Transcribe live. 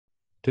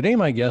Today,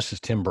 my guest is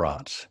Tim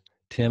Bratz.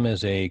 Tim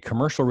is a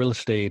commercial real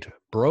estate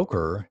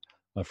broker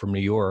from New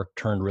York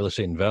turned real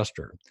estate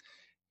investor.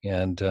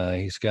 And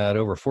he's got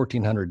over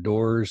 1,400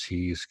 doors.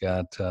 He's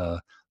got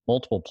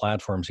multiple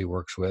platforms he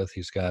works with.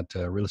 He's got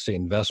real estate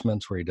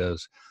investments where he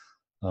does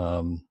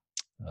um,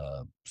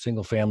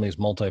 single families,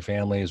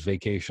 multifamilies,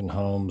 vacation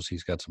homes.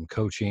 He's got some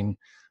coaching,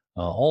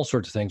 all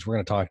sorts of things. We're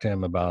going to talk to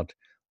him about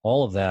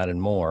all of that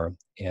and more.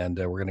 And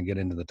we're going to get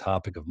into the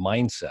topic of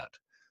mindset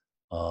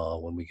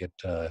when we get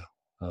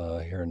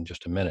here in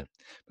just a minute.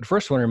 But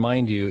first, I want to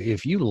remind you,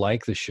 if you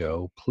like the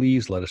show,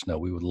 please let us know.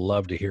 We would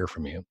love to hear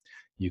from you.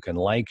 You can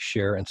like,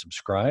 share, and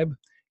subscribe.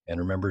 And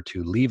remember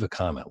to leave a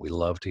comment. We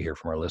love to hear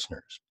from our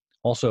listeners.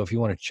 Also, if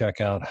you want to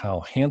check out how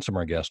handsome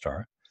our guests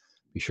are,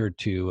 be sure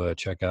to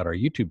check out our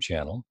YouTube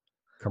channel,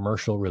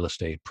 Commercial Real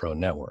Estate Pro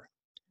Network.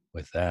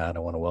 With that, I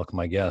want to welcome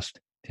my guest,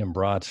 Tim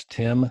Bratz.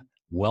 Tim,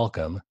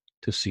 welcome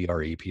to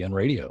CREPN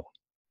Radio.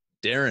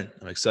 Darren,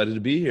 I'm excited to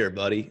be here,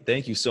 buddy.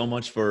 Thank you so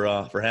much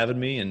for having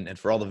me and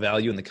for all the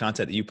value and the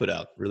content that you put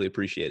out. Really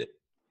appreciate it.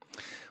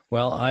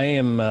 Well, I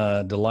am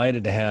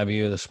delighted to have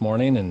you this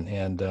morning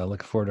and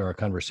looking forward to our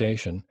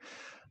conversation.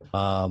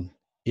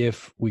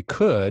 If we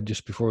could,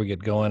 just before we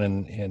get going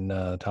in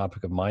the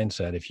topic of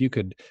mindset, if you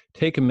could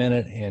take a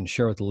minute and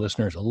share with the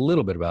listeners a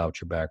little bit about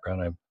your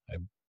background. I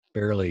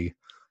barely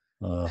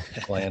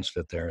glanced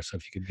at there, so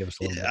if you could give us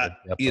a little bit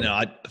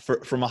of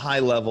depth. From a high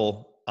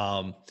level,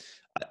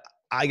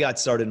 I got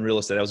started in real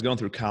estate. I was going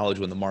through college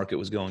when the market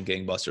was going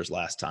gangbusters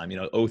last time,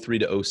 03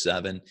 to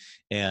 07.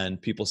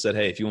 And people said,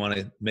 hey, if you want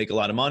to make a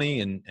lot of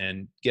money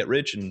and get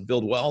rich and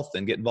build wealth,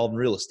 then get involved in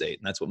real estate.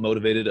 And that's what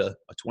motivated a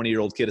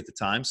 20-year-old kid at the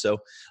time. So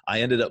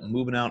I ended up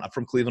moving out. I'm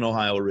from Cleveland,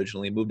 Ohio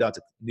originally, moved out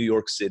to New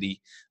York City,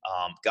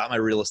 got my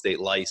real estate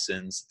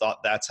license, thought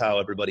that's how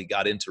everybody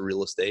got into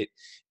real estate.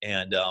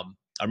 And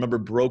I remember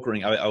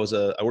brokering. I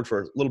worked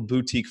for a little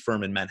boutique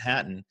firm in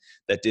Manhattan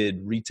that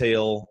did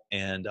retail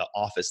and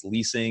office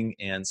leasing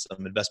and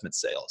some investment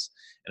sales.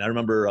 And I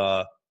remember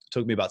it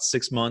took me about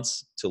 6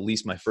 months to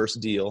lease my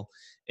first deal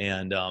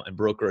and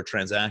broker a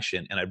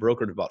transaction. And I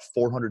brokered about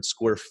 400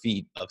 square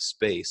feet of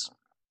space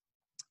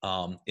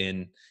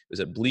it was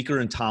at Bleecker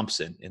and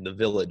Thompson in the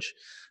Village,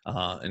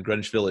 in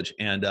Greenwich Village.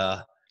 And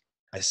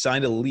I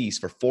signed a lease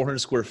for 400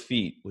 square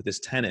feet with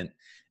this tenant,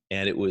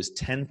 and it was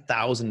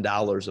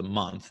 $10,000 a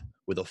month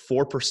with a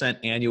 4%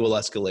 annual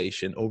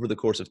escalation over the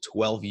course of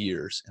 12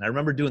 years. And I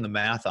remember doing the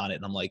math on it,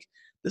 and I'm like,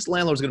 this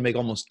landlord's going to make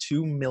almost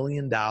 $2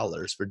 million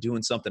for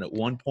doing something at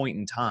one point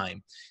in time,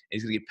 and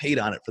he's going to get paid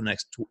on it for the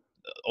next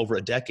over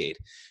a decade.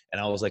 And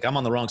I was like, I'm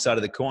on the wrong side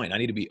of the coin. I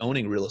need to be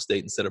owning real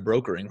estate instead of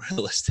brokering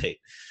real estate.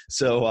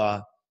 So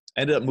I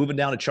ended up moving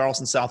down to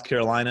Charleston, South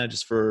Carolina,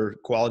 just for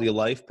quality of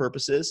life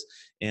purposes,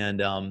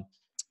 and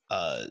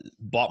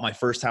bought my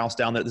first house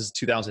down there. This is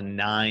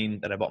 2009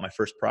 that I bought my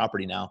first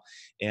property now,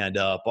 and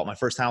bought my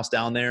first house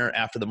down there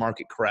after the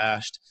market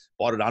crashed.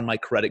 Bought it on my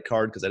credit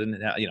card because I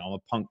didn't have, I'm a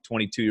punk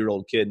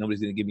 22-year-old kid.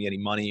 Nobody's going to give me any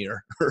money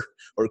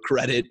or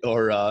credit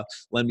or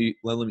lend me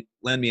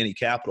any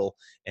capital.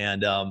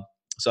 And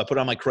so I put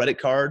it on my credit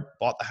card,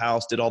 bought the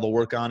house, did all the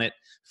work on it,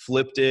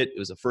 flipped it. It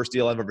was the first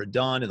deal I've ever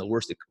done in the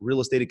worst real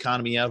estate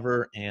economy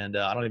ever. And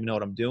I don't even know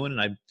what I'm doing.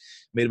 And I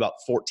made about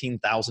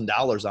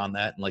 $14,000 on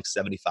that in like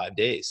 75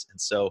 days.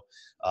 And so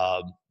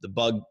the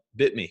bug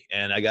bit me,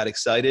 and I got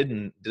excited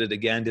and did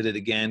it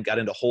again, got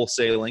into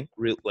wholesaling,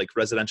 like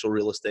residential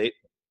real estate.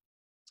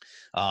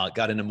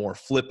 Got into more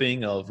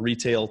flipping of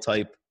retail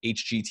type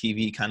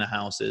HGTV kind of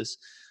houses.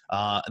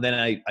 And then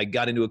I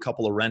got into a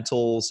couple of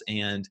rentals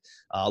and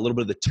a little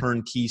bit of the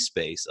turnkey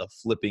space of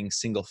flipping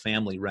single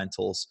family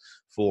rentals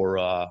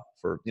for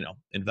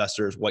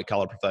investors, white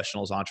collar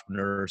professionals,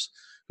 entrepreneurs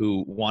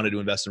who wanted to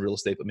invest in real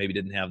estate, but maybe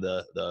didn't have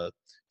the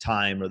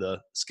time or the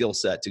skill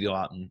set to go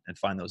out and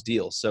find those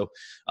deals. So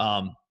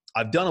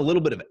I've done a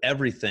little bit of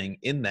everything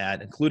in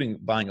that, including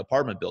buying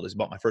apartment buildings. I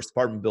bought my first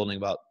apartment building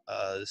about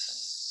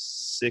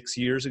 6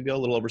 years ago, a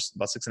little over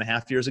about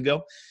 6.5 years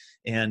ago.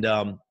 And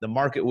the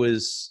market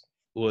was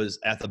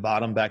at the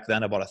bottom back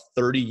then. I bought a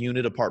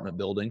 30-unit apartment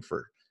building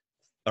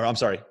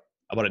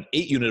I bought an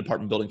 8-unit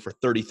apartment building for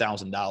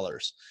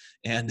 $30,000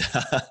 and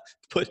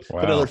put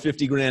another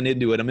 50 grand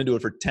into it. I'm into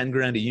it for 10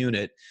 grand a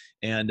unit.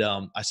 And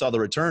I saw the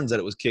returns that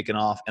it was kicking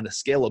off and the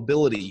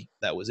scalability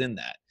that was in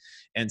that.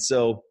 And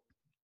so,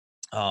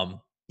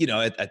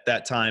 at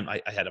that time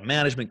I had a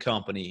management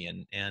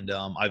company and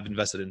I've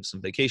invested in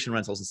some vacation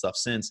rentals and stuff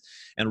since,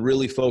 and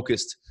really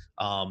focused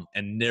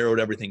and narrowed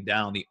everything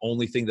down. The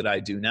only thing that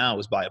I do now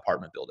is buy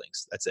apartment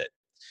buildings. That's it.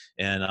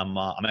 And I'm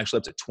actually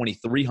up to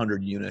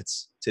 2,300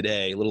 units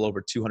today, a little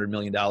over $200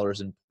 million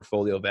in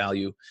portfolio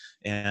value.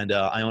 And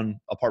I own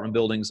apartment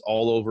buildings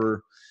all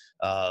over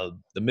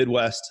the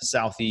Midwest,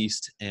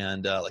 Southeast,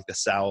 and like the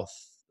South,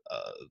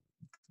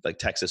 like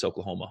Texas,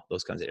 Oklahoma,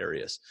 those kinds of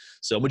areas.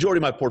 So majority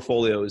of my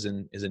portfolio is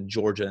in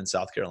Georgia and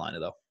South Carolina,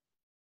 though.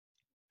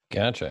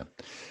 Gotcha.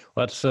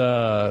 Well, that's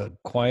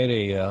quite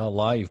a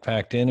lot you've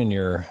packed in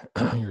your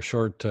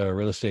short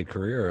real estate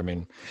career. I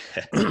mean,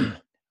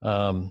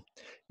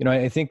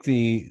 I think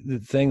the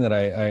thing that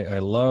I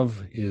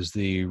love is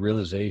the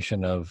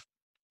realization of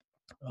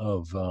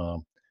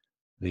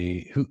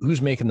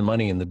who's making the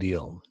money in the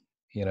deal.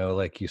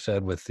 Like you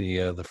said with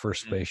the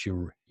first Mm. space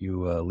you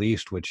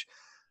leased, which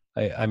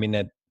I mean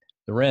that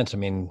the rents. I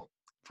mean,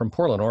 from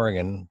Portland,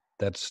 Oregon,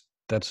 that's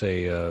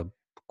a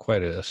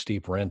quite a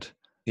steep rent.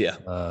 Yeah.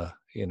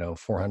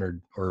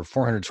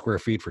 400 square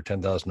feet for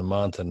 10,000 a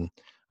month, and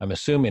I'm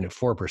assuming at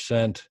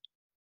 4%,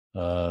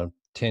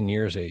 10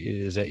 years.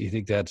 Is that, you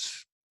think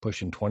that's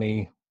pushing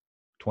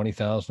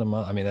 20,000 a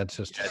month? I mean, Yeah,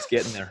 it's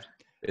getting there.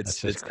 that's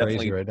It's just it's crazy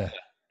definitely, right now.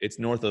 it's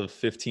north of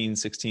 15,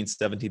 16,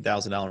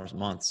 $17,000 a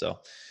month. So,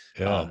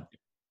 Yeah, um,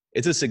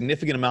 it's a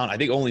significant amount. I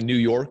think only New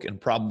York, and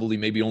probably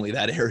maybe only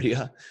that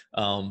area,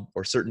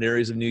 or certain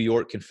areas of New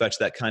York, can fetch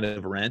that kind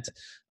of rent.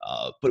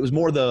 But it was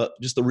more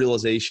just the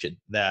realization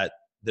that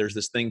there's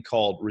this thing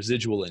called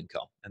residual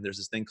income, and there's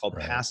this thing called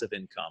right. passive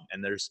income,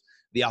 and there's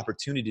the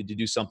opportunity to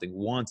do something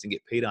once and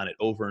get paid on it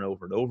over and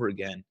over and over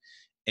again.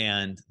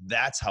 And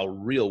that's how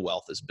real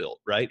wealth is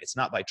built, right? It's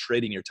not by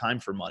trading your time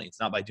for money. It's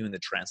not by doing the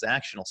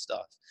transactional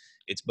stuff.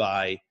 It's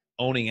by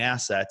owning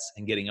assets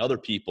and getting other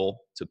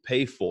people to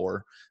pay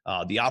for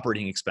the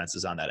operating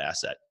expenses on that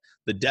asset,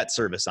 the debt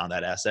service on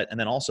that asset, and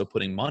then also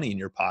putting money in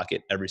your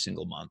pocket every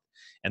single month.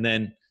 And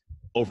then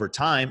over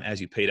time, as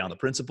you pay down the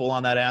principal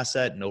on that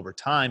asset, and over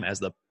time, as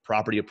the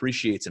property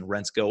appreciates and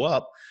rents go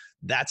up,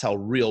 that's how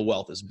real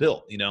wealth is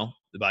built,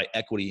 by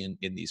equity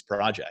in these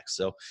projects.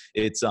 So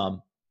it's,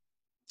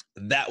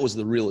 that was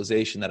the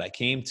realization that I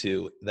came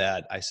to,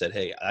 that I said,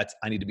 hey,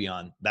 I need to be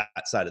on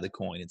that side of the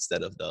coin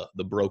instead of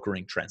the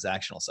brokering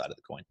transactional side of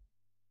the coin.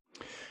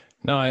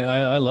 No,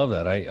 I love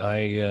that.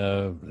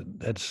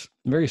 That's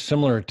very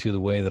similar to the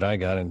way that I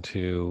got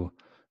into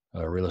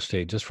real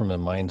estate, just from a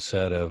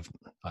mindset of,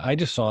 I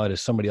just saw it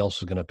as somebody else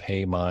was going to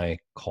pay my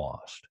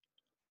cost.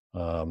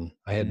 I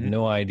had Mm-hmm.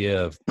 no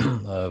idea of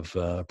of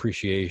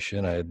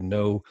appreciation. I had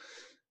no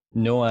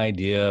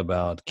idea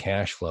about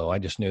cash flow. I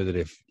just knew that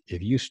if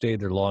you stayed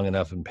there long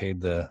enough and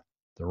paid the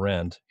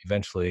rent,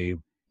 eventually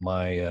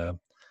my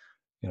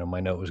my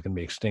note was going to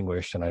be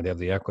extinguished, and I'd have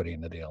the equity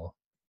in the deal.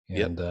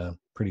 Yep. And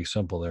pretty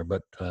simple there,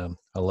 but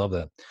I love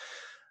that.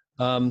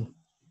 Um,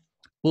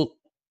 well,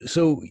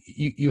 so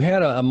you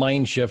had a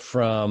mind shift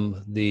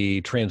from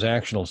the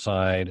transactional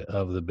side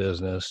of the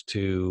business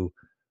to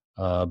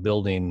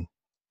building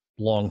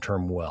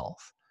long-term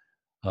wealth.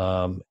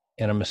 And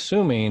I'm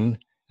assuming, and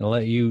I'll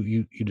let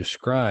you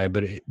describe,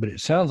 but it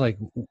sounds like,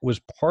 was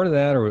part of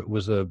that, or it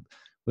was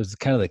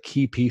kind of the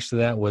key piece to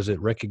that, was it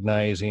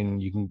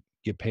recognizing you can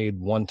get paid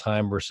one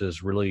time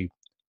versus really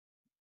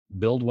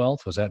build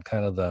wealth? Was that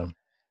kind of the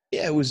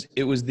Yeah, it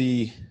was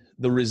the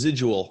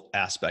residual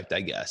aspect,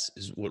 I guess,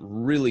 is what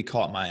really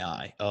caught my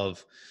eye.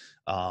 Of,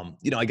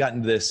 I got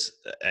into this.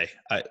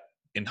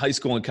 In high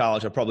school and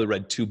college, I probably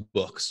read 2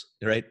 books,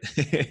 right?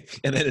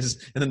 And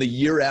then the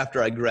year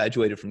after I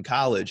graduated from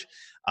college,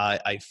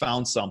 I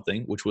found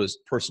something which was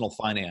personal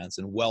finance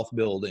and wealth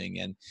building,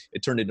 and it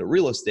turned into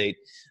real estate.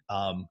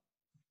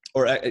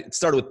 It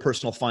started with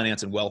personal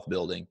finance and wealth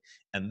building,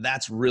 and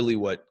that's really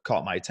what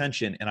caught my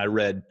attention. And I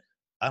read,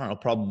 I don't know,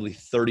 probably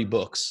 30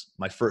 books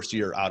my first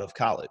year out of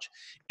college,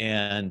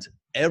 and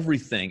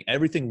everything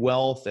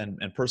wealth and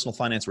personal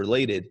finance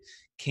related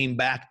came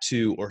back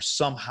to, or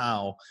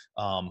somehow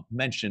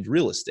mentioned,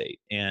 real estate.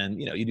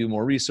 And you do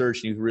more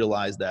research and you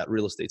realize that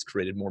real estate's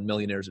created more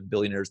millionaires and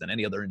billionaires than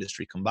any other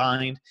industry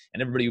combined,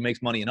 and everybody who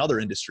makes money in other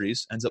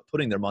industries ends up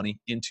putting their money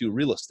into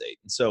real estate.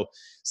 And so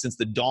since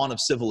the dawn of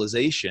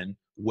civilization,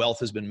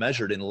 wealth has been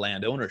measured in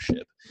land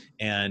ownership.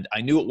 And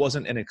I knew it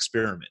wasn't an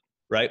experiment,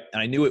 right?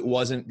 And I knew it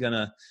wasn't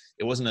a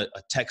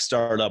tech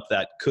startup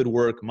that could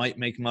work, might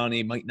make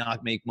money, might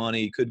not make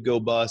money, could go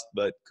bust,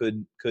 but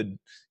could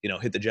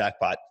hit the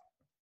jackpot.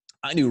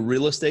 I knew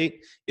real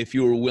estate, if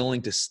you were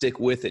willing to stick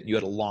with it and you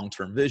had a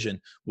long-term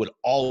vision, would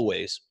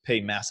always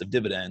pay massive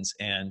dividends,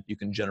 and you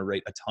can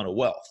generate a ton of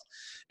wealth.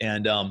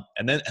 And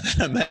then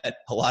I met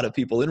a lot of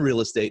people in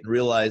real estate and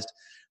realized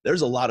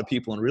there's a lot of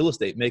people in real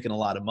estate making a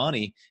lot of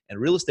money, and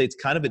real estate's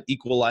kind of an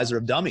equalizer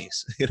of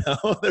dummies.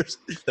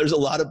 There's a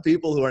lot of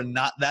people who are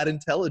not that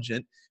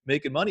intelligent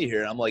making money here.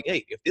 And I'm like,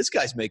 hey, if this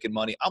guy's making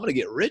money, I'm going to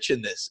get rich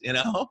in this.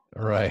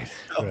 right,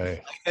 So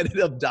right? I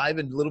ended up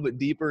diving a little bit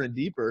deeper and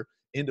deeper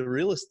into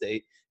real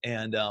estate.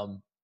 And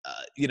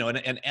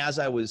as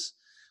I was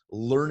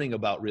learning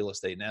about real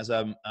estate, and as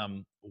I'm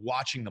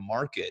watching the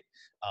market,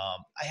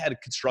 I had a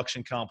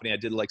construction company. I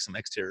did like some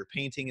exterior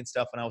painting and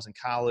stuff when I was in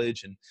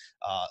college. And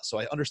so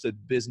I understood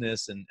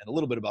business and a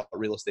little bit about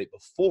real estate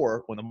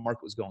before, when the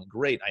market was going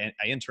great. I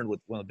interned with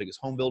one of the biggest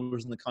home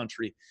builders in the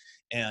country.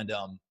 But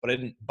I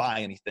didn't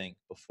buy anything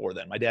before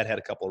then. My dad had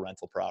a couple of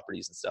rental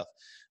properties and stuff.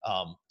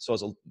 So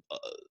I was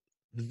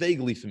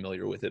vaguely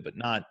familiar with it, but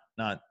not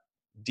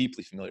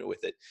deeply familiar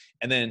with it.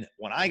 And then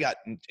when I got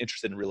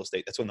interested in real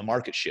estate, that's when the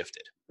market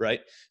shifted, right?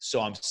 So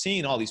I'm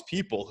seeing all these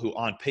people who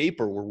on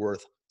paper were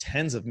worth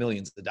tens of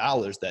millions of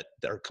dollars that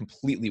are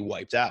completely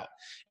wiped out.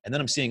 And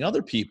then I'm seeing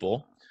other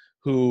people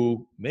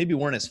who maybe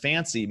weren't as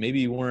fancy,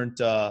 maybe weren't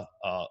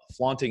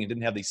flaunting and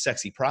didn't have these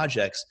sexy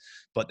projects,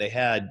 but they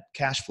had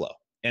cash flow.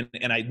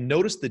 And I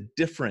noticed the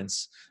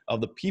difference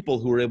of the people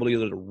who were able to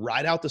either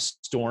ride out the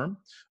storm,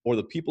 or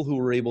the people who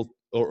were able,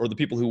 or the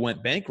people who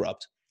went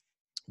bankrupt.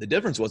 The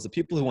difference was the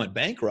people who went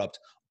bankrupt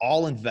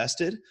all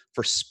invested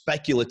for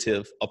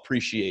speculative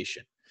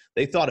appreciation.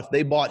 They thought if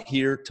they bought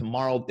here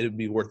tomorrow, it would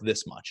be worth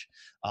this much.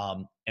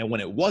 And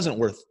when it wasn't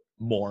worth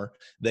more,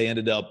 they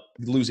ended up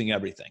losing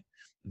everything.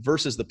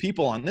 Versus the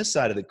people on this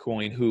side of the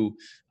coin who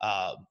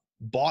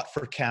bought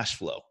for cash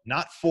flow,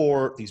 not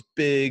for these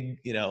big,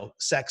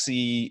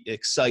 sexy,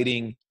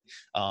 exciting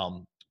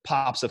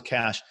pops of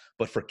cash,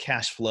 but for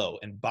cash flow,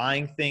 and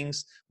buying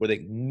things where they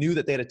knew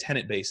that they had a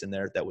tenant base in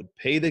there that would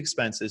pay the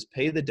expenses,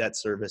 pay the debt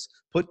service,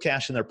 put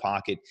cash in their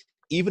pocket.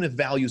 Even if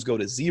values go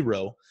to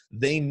zero,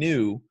 they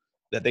knew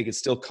that they could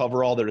still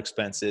cover all their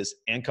expenses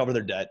and cover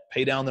their debt,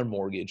 pay down their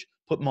mortgage,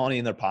 put money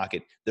in their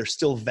pocket. There's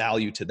still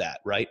value to that,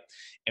 right?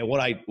 And what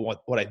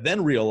I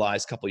then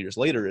realized a couple of years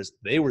later is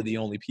they were the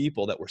only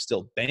people that were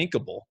still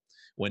bankable.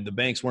 When the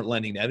banks weren't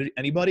lending to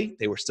anybody,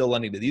 they were still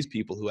lending to these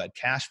people who had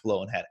cash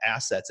flow and had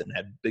assets and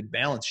had big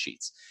balance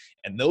sheets.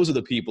 And those are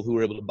the people who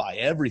were able to buy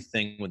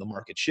everything when the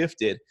market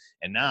shifted,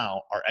 and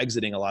now are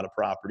exiting a lot of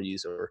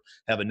properties or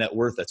have a net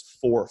worth that's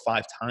 4 or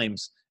 5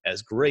 times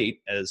as great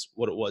as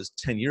what it was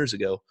 10 years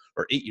ago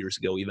or 8 years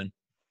ago even,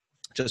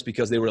 just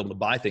because they were able to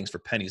buy things for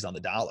pennies on the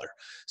dollar.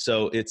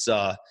 So it's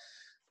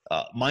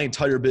my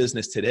entire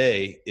business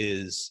today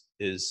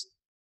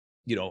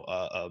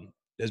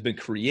has been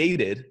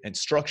created and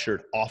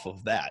structured off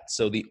of that.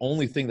 So the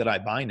only thing that I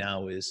buy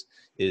now is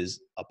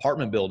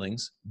apartment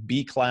buildings,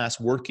 B-class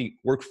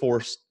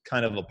workforce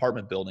kind of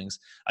apartment buildings.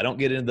 I don't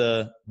get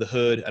into the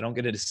hood. I don't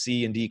get into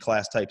C and D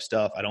class type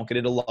stuff. I don't get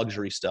into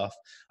luxury stuff.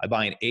 I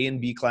buy in A and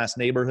B class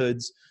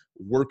neighborhoods,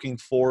 working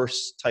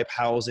force type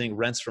housing,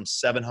 rents from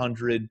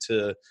 $700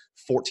 to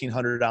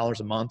 $1,400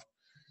 a month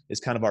is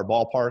kind of our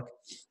ballpark.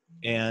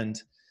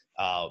 And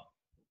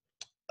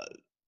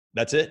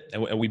that's it.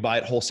 And we buy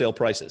at wholesale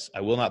prices. I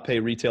will not pay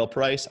retail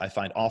price. I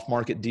find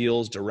off-market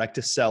deals, direct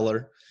to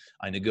seller.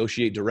 I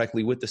negotiate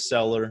directly with the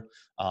seller.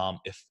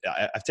 If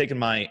I've taken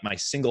my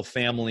single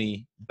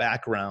family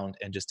background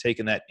and just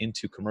taken that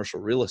into commercial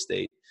real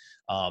estate,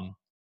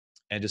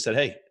 and just said,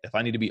 hey, if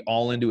I need to be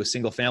all into a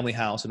single family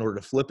house in order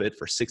to flip it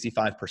for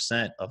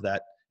 65% of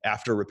that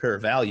after repair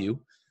value,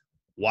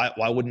 why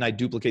wouldn't I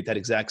duplicate that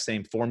exact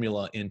same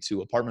formula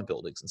into apartment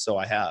buildings? And so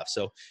I have.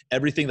 So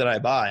everything that I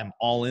buy, I'm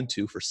all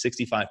into for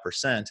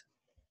 65%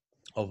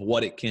 of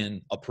what it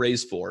can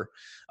appraise for,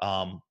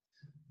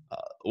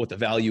 what the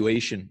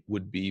valuation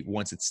would be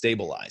once it's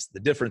stabilized. The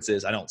difference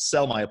is I don't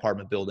sell my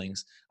apartment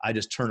buildings. I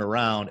just turn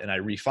around and I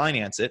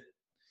refinance it,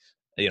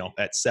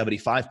 at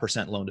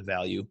 75% loan to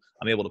value.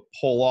 I'm able to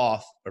pull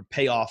off or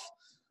pay off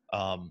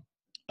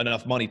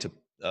enough money to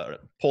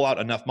pull out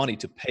enough money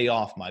to pay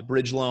off my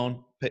bridge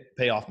loan,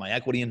 pay off my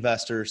equity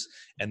investors,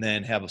 and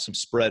then have some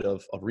spread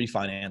of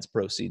refinance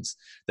proceeds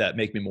that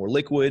make me more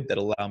liquid, that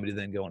allow me to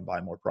then go and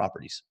buy more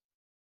properties.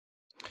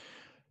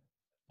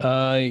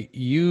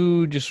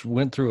 You just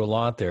went through a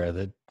lot there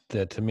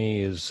that to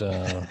me is,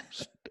 I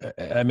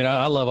mean,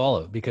 I love all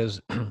of it,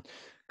 because a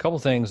couple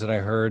things that I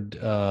heard,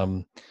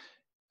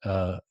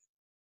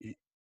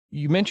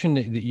 you mentioned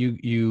that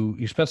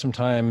you spent some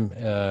time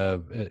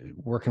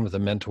working with a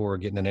mentor,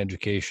 getting an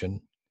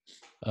education,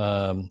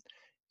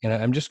 and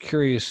I'm just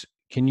curious.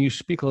 Can you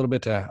speak a little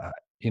bit to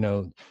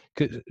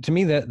to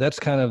me that's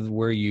kind of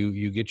where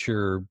you get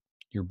your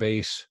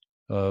base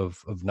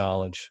of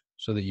knowledge,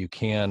 so that you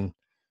can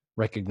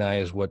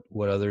recognize what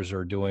others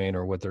are doing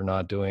or what they're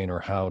not doing,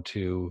 or how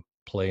to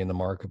play in the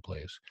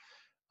marketplace.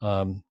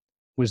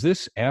 Was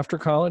this after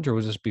college, or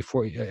was this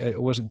before?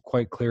 It wasn't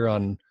quite clear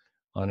on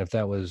if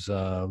that was,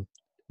 you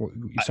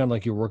sound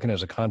like you were working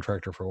as a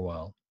contractor for a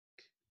while.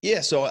 Yeah.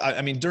 So,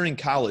 I mean, during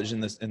college, in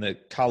the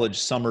college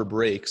summer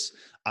breaks,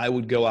 I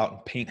would go out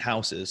and paint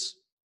houses,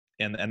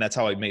 and that's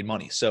how I made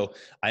money. So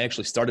I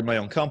actually started my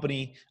own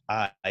company.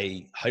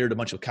 I hired a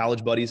bunch of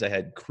college buddies. I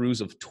had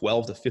crews of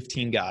 12 to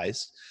 15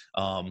 guys,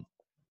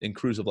 in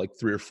crews of like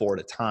 3 or 4 at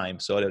a time.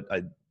 So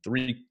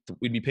we'd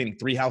be painting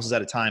 3 houses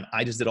at a time.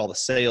 I just did all the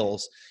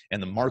sales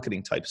and the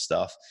marketing type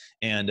stuff.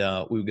 And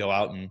we would go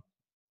out and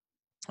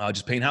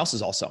just paint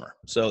houses all summer.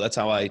 So that's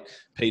how I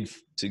paid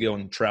to go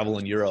and travel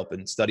in Europe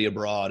and study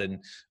abroad, and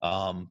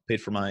paid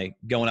for my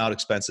going out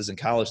expenses in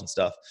college and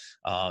stuff,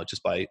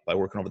 just by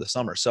working over the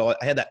summer. So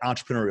I had that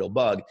entrepreneurial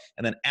bug.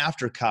 And then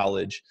after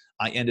college,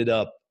 I ended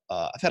up,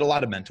 I've had a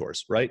lot of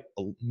mentors, right?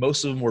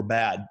 Most of them were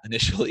bad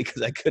initially,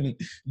 because I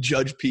couldn't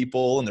judge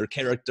people and their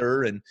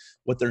character and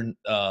what their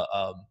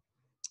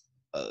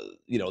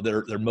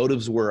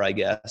motives were, I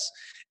guess.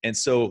 And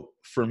so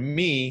for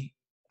me,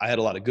 I had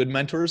a lot of good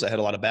mentors. I had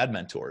a lot of bad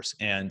mentors,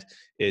 and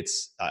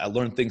I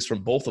learned things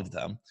from both of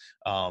them,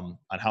 on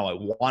how I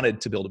wanted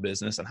to build a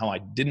business and how I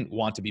didn't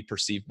want to be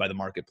perceived by the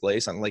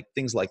marketplace, and like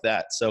things like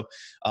that. So,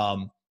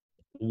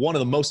 one of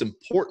the most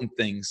important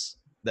things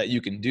that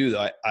you can do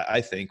that I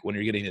think when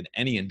you're getting in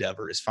any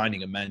endeavor is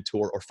finding a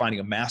mentor or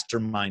finding a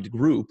mastermind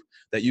group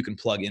that you can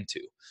plug into.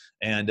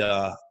 And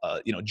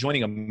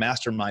joining a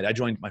mastermind, I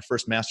joined my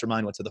first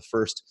mastermind, went to the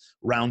first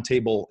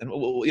roundtable. And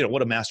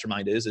what a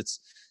mastermind is, it's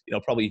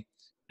probably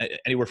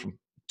anywhere from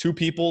 2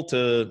 people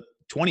to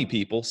 20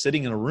 people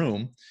sitting in a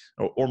room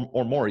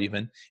or more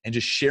even, and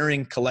just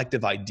sharing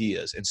collective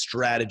ideas and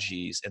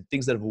strategies and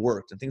things that have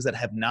worked and things that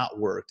have not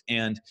worked.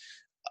 And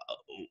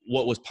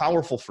what was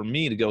powerful for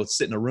me to go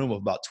sit in a room of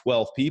about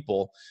 12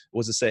 people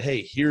was to say,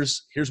 hey,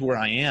 here's where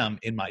I am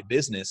in my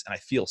business and I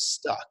feel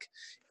stuck.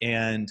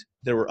 And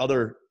there were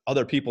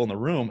other people in the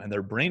room, and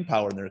their brain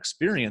power and their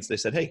experience, they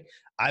said, hey,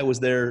 I was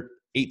there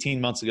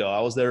 18 months ago.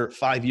 I was there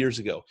 5 years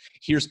ago.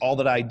 Here's all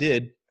that I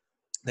did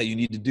that you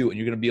need to do, and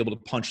you're going to be able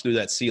to punch through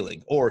that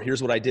ceiling. Or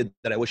here's what I did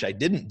that I wish I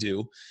didn't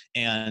do,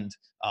 and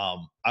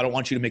I don't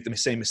want you to make the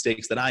same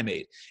mistakes that I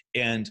made.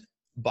 And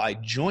by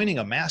joining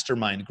a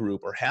mastermind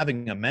group or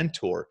having a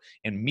mentor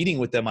and meeting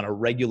with them on a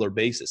regular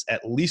basis,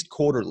 at least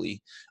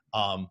quarterly,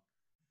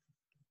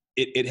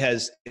 it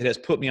has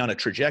put me on a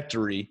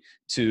trajectory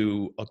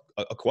to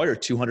acquire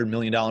 $200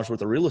 million worth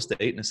of real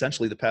estate in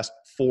essentially the past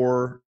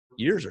 4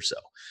 years or so.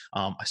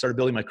 I started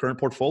building my current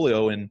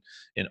portfolio in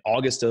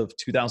August of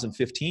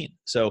 2015.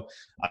 So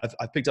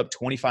I've picked up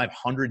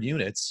 2,500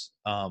 units.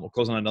 We'll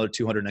close on another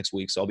 200 next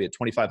week. So I'll be at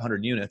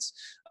 2,500 units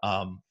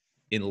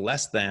in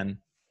less than,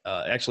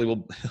 actually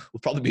we'll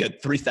probably be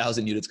at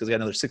 3,000 units because I got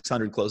another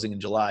 600 closing in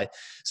July.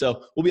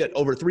 So we'll be at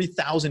over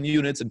 3,000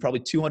 units and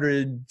probably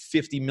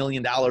 $250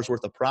 million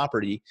worth of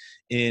property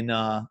in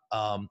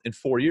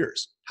 4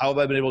 years. How have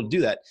I been able to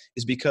do that?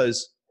 Is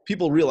because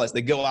people realize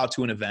they go out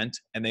to an event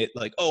and they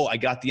like, oh, I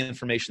got the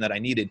information that I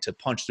needed to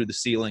punch through the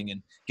ceiling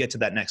and get to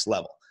that next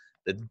level.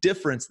 The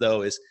difference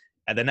though is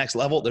at the next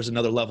level, there's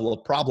another level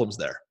of problems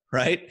there,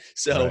 right?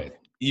 So Right.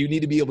 You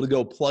need to be able to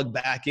go plug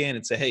back in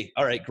and say, hey,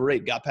 all right,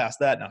 great, got past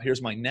that. Now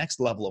here's my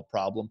next level of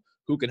problem.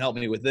 Who can help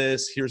me with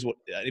this? Here's what,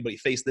 anybody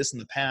faced this in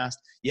the past?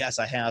 Yes,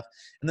 I have.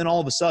 And then all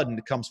of a sudden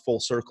it comes full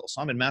circle.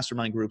 So I'm in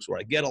mastermind groups where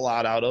I get a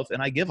lot out of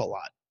and I give a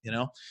lot,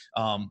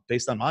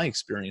 based on my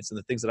experience and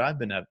the things that I've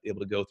been able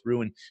to go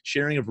through and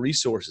sharing of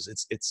resources.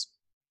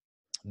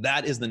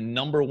 That is the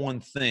number one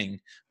thing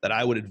that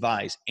I would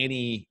advise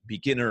any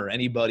beginner or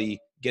anybody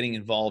getting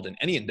involved in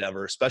any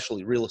endeavor,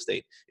 especially real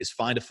estate, is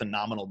find a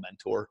phenomenal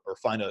mentor or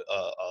find a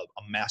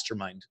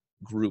mastermind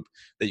group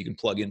that you can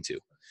plug into.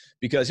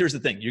 Because here's the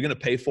thing, you're going to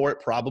pay for it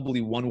probably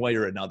one way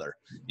or another.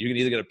 You're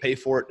either going to pay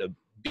for it to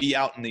be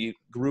out in the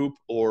group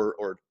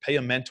or pay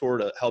a mentor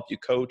to help you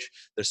coach.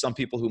 There's some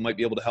people who might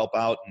be able to help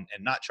out and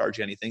not charge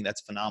you anything.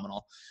 That's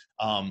phenomenal.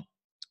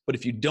 But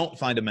if you don't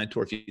find a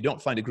mentor, if you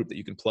don't find a group that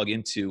you can plug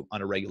into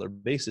on a regular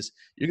basis,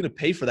 you're going to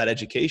pay for that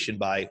education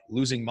by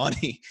losing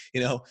money,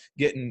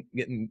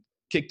 getting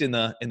kicked in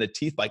the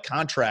teeth by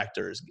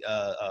contractors,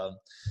 not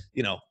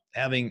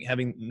having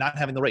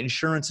the right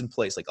insurance in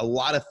place, like a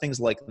lot of things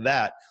like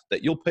that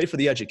you'll pay for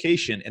the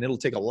education, and it'll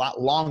take a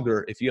lot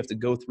longer if you have to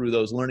go through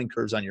those learning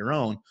curves on your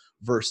own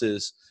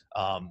versus,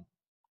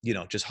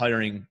 just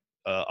hiring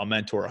a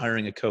mentor, or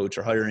hiring a coach,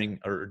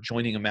 or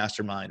joining a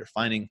mastermind, or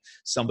finding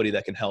somebody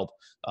that can help,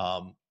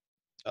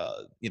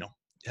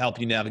 help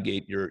you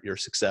navigate your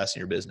success in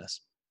your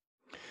business.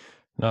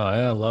 No,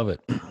 I love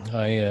it.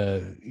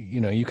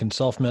 You can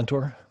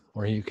self-mentor,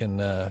 or you can,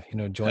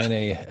 join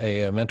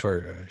a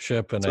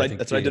mentorship. And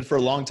That's what I did for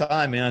a long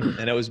time, man.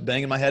 And I was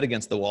banging my head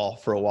against the wall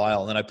for a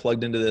while. And then I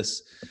plugged into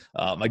this,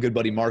 my good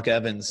buddy, Mark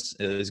Evans,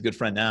 is a good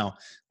friend now,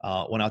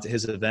 went out to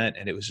his event,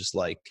 and it was just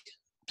like,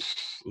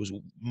 it was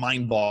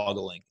mind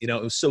boggling. It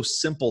was so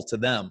simple to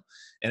them.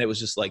 And it was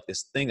just like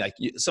this thing, like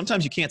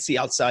sometimes you can't see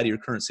outside of your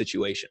current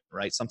situation,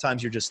 right?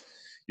 Sometimes there's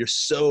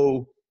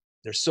so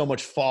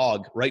much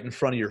fog right in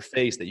front of your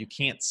face that you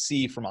can't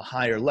see from a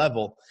higher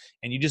level.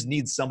 And you just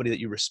need somebody that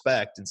you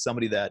respect and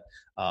somebody that,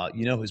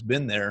 has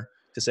been there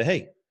to say,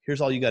 hey, here's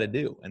all you got to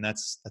do. And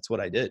that's what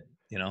I did,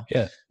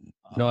 Yeah.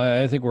 No,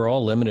 I think we're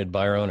all limited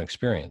by our own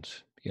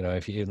experience.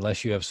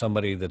 Unless you have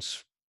somebody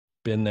that's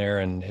been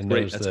there and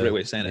knows that's a great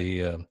way of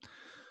saying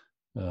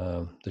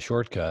the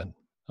shortcut,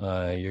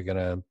 you're going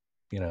to,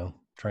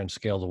 try and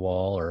scale the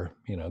wall or,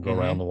 go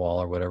around the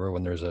wall or whatever,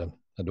 when there's a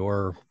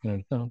door,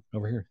 no,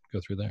 over here, go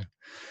through there.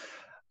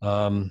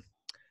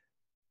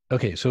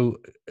 Okay. So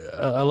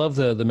I love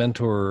the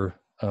mentor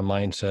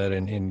mindset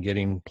and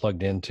getting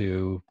plugged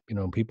into,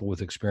 people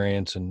with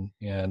experience, and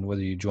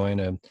whether you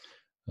join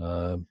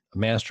a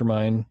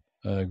mastermind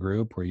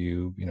group where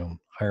you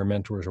hire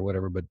mentors or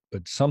whatever, but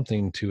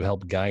something to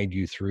help guide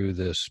you through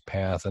this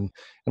path. And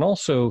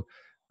also,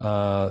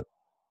 I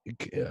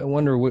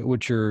wonder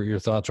what your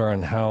thoughts are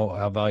on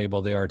how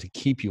valuable they are to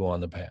keep you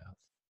on the path.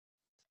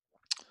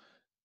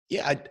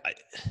 Yeah,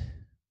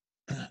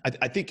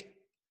 I think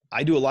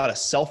I do a lot of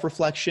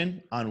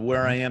self-reflection on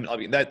where I am. I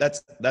mean,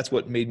 that's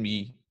what made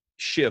me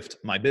shift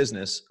my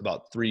business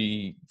about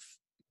 3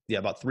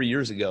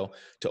 years ago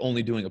to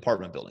only doing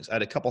apartment buildings. I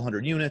had a couple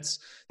hundred units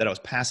that I was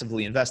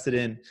passively invested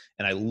in,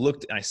 and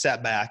I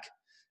sat back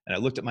and I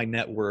looked at my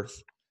net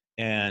worth,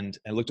 and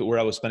looked at where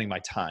I was spending my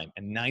time.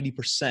 And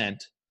 90%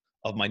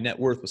 of my net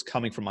worth was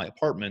coming from my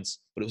apartments,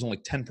 but it was only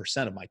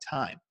 10% of my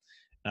time.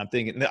 And I'm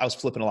thinking, I was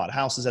flipping a lot of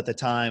houses at the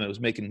time. I was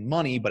making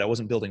money, but I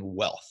wasn't building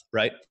wealth,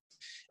 right?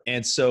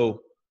 And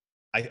so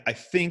I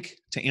think,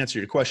 to answer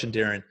your question,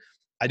 Darren,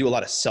 I do a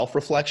lot of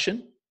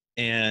self-reflection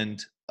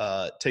and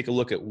take a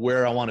look at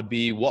where I want to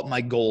be, what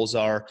my goals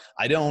are.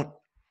 I don't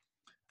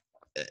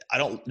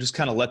just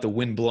kind of let the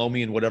wind blow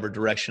me in whatever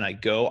direction I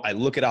go. I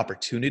look at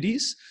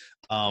opportunities.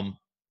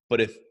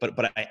 But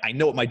I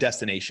know what my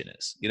destination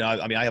is. You know,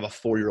 I mean, I have a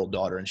 4-year-old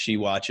daughter, and she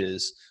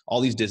watches all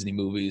these Disney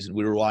movies, and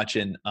we were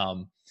watching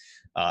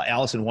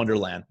Alice in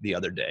Wonderland the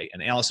other day.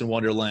 And Alice in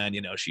Wonderland,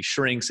 you know, she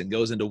shrinks and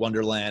goes into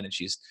Wonderland, and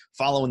she's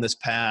following this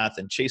path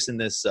and chasing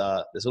this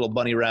little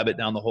bunny rabbit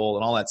down the hole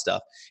and all that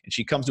stuff. And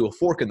she comes to a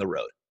fork in the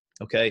road.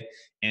 Okay.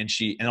 And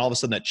all of a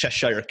sudden that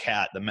Cheshire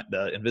cat,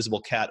 the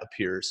invisible cat,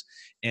 appears.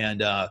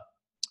 And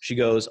she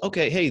goes,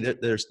 okay, hey,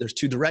 there's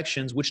 2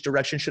 directions. Which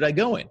direction should I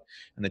go in?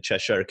 And the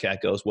Cheshire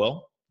cat goes,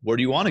 well, where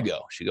do you want to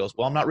go? She goes,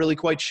 well, I'm not really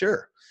quite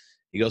sure.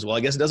 He goes, well, I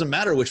guess it doesn't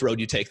matter which road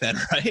you take then,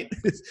 right?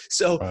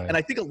 So, Right. And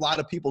I think a lot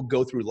of people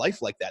go through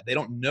life like that. They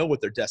don't know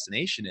what their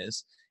destination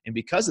is. And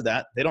because of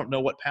that, they don't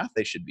know what path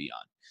they should be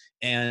on.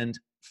 And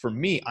for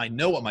me, I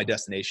know what my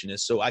destination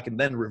is, so I can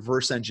then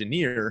reverse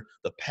engineer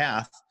the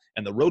path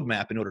and the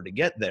roadmap in order to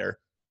get there.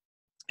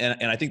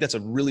 And I think that's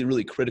a really,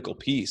 really critical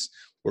piece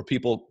where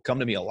people come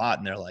to me a lot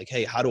and they're like,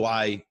 hey, how do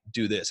I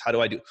do this? How do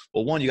I do?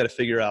 Well, one, you got to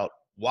figure out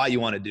why you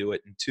want to do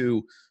it. And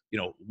 2, you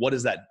know, what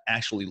does that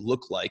actually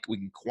look like? We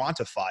can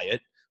quantify it.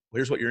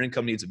 Here's what your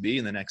income needs to be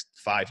in the next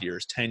 5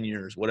 years, 10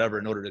 years, whatever,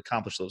 in order to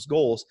accomplish those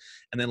goals.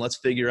 And then let's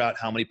figure out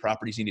how many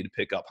properties you need to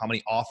pick up, how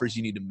many offers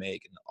you need to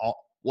make, and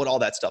what all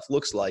that stuff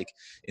looks like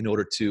in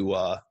order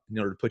to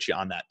put you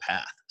on that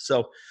path.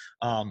 So,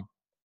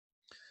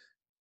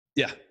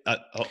 yeah,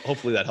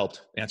 hopefully that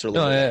helped answer a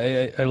little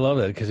bit. I love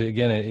that, because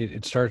again,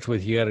 it starts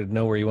with, you got to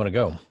know where you want to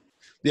go.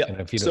 Yeah.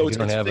 And if you So don't,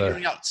 it's have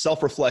figuring out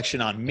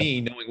self-reflection on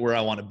me, knowing where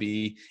I want to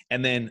be,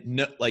 and then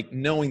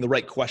knowing the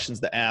right questions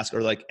to ask,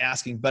 or like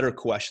asking better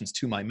questions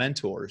to my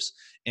mentors.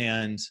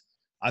 And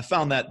I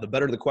found that the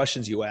better the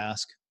questions you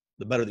ask,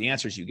 the better the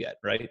answers you get,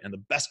 right? And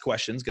the best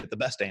questions get the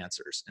best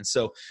answers. And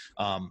so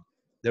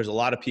there's a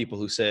lot of people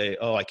who say,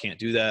 oh, I can't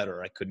do that,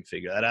 or I couldn't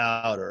figure that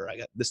out, or I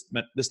got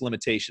this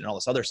limitation and all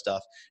this other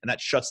stuff. And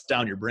that shuts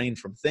down your brain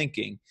from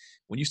thinking.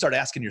 When you start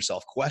asking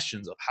yourself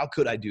questions of, how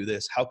could I do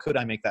this? How could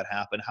I make that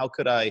happen? How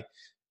could I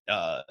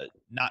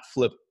not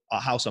flip a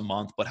house a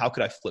month, but how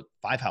could I flip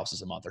 5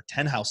 houses a month, or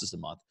 10 houses a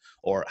month?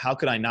 Or how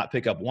could I not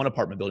pick up 1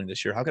 apartment building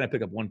this year? How can I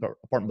pick up 1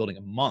 apartment building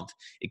a month?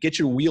 It gets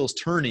your wheels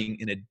turning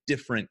in a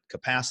different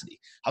capacity.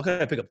 How could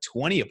I pick up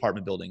 20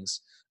 apartment buildings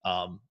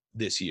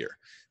this year?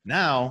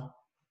 Now,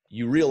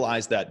 you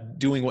realize that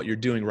doing what you're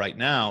doing right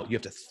now, you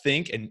have to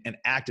think and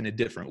act in a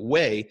different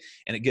way,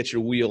 and it gets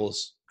your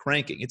wheels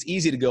cranking. It's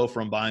easy to go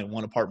from buying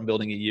 1 apartment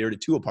building a year to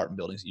 2 apartment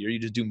buildings a year. You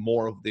just do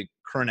more of the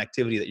current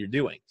activity that you're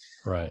doing.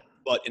 Right.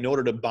 But in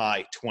order to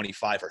buy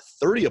 25 or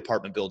 30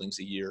 apartment buildings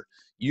a year,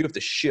 you have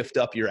to shift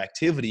up your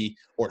activity,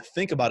 or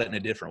think about it in a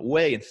different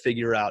way, and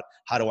figure out,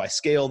 how do I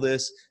scale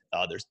this?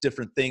 There's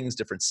different things,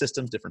 different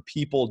systems, different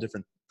people,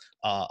 different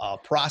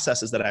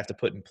processes that I have to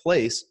put in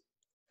place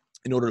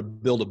in order to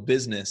build a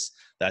business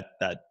that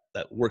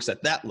works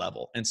at that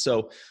level. And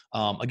so,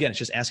 again, it's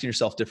just asking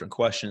yourself different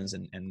questions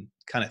and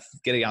kind of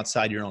getting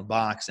outside your own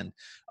box. And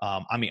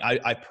I mean,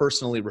 I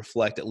personally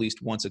reflect at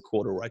least once a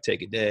quarter, where I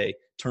take a day,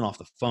 turn off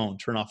the phone,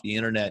 turn off the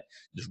internet,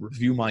 just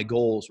review my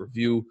goals,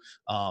 review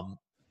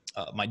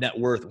my net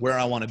worth, where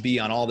I want to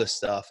be on all this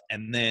stuff,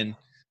 and then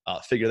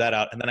figure that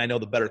out. And then I know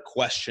the better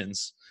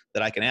questions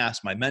that I can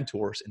ask my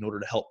mentors in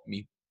order to help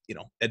me,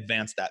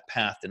 advance that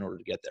path in order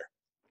to get there.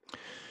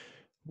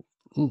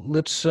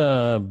 Let's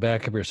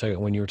back up here a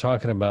second. When you were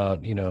talking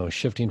about,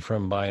 shifting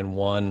from buying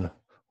one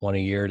a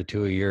year to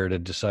 2 a year, to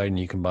deciding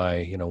you can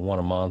buy, 1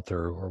 a month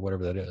or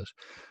whatever that is.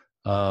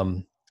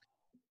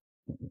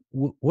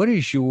 What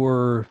is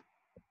your,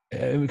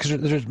 because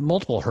there's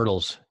multiple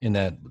hurdles in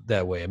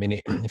that way. I mean,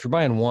 if you're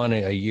buying 1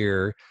 a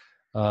year,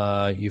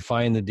 you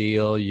find the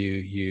deal,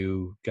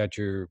 you got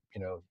your,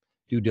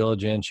 due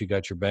diligence, you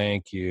got your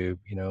bank, if you're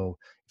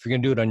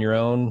going to do it on your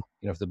own,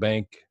 if the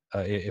bank,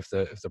 if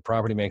the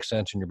property makes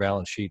sense and your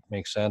balance sheet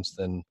makes sense,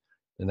 then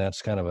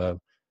that's kind of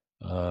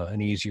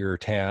an easier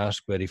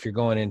task. But if you're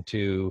going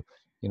into,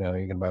 you're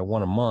going to buy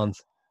 1 a month,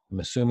 I'm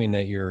assuming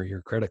that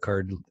your credit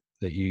card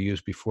that you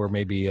used before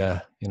maybe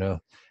out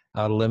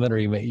of limit, or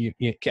you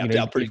capped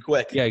out pretty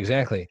quick. Yeah,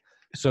 exactly.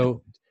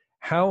 So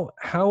how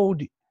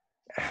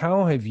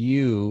have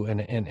you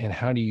and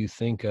how do you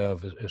think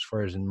of, as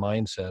far as in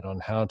mindset, on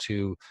how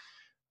to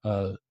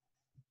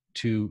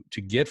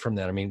get from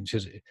that? I mean,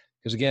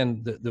 because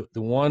again,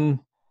 the one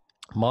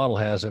model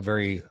has a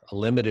very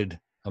limited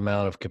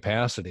amount of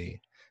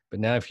capacity, but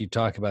now if you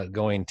talk about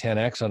going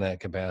 10x on that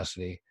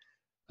capacity,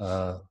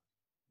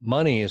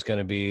 money is going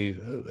to be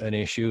an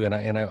issue. And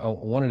I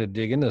wanted to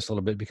dig into this a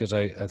little bit, because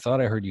I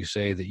thought I heard you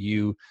say that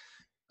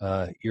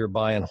you're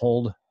buy and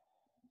hold.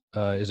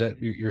 Is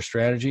that your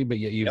strategy? But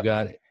yet you've Yep.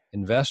 got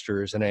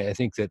investors. And I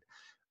think that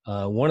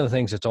one of the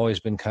things that's always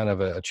been kind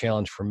of a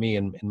challenge for me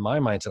in my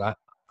mindset,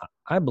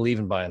 I believe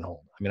in buy and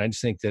hold. I mean, I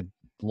just think that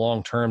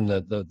long term,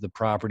 the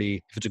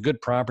property, if it's a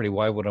good property,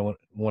 why would I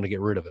want to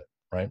get rid of it,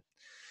 right?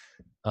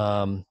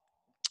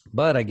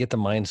 But I get the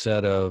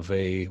mindset of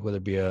whether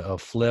it be a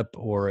flip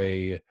or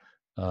a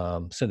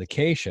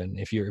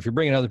syndication. If you're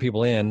bringing other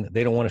people in,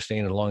 they don't want to stay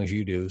in as long as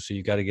you do, so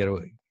you got to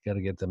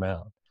get them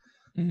out.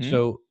 Mm-hmm.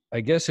 So I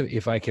guess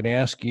if I could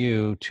ask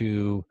you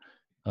to,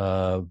 I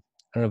don't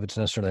know if it's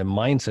necessarily a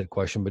mindset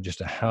question, but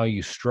just how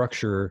you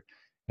structure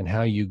and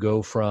how you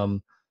go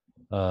from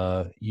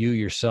you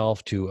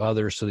yourself to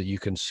others so that you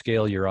can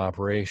scale your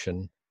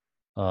operation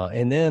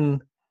and then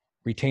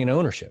retain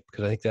ownership.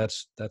 Because I think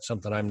that's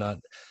something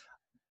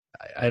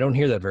I don't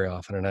hear that very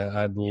often, and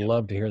I'd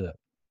love to hear that.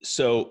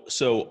 So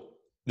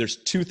there's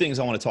two things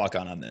I want to talk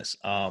on this.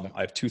 I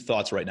have two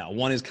thoughts right now.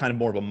 One is kind of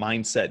more of a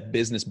mindset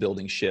business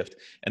building shift.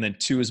 And then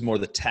two is more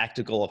the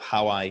tactical of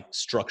how I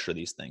structure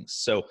these things.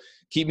 So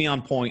keep me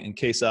on point in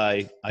case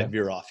I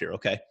veer off here.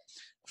 Okay.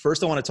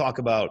 First, I want to talk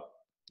about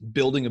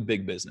building a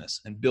big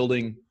business and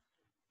building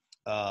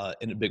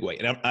in a big way.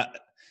 And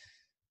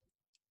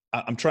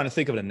I'm trying to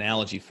think of an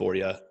analogy for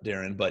you,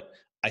 Darren, but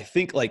I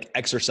think like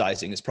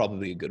exercising is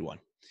probably a good one.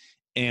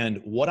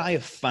 And what I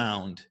have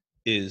found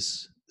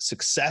is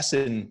success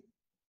in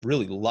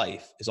really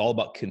life is all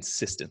about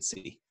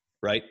consistency,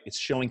 right? It's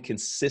showing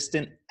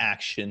consistent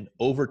action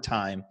over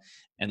time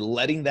and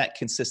letting that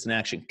consistent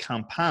action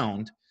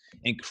compound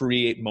and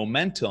create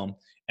momentum.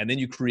 And then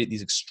you create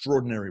these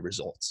extraordinary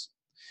results.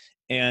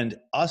 And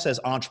us as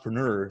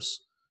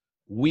entrepreneurs,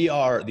 the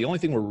only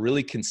thing we're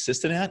really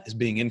consistent at is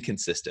being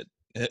inconsistent,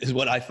 is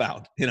what I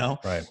found,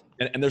 Right.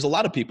 And there's a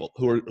lot of people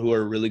who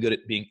are really good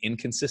at being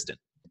inconsistent.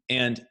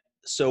 And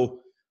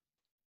so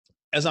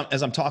as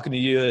I'm talking to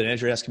you and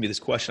as you're asking me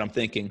this question, I'm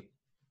thinking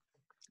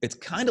it's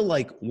kind of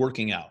like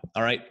working out.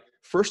 All right.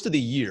 First of the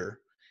year,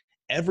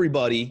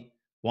 everybody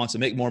wants to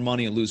make more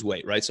money and lose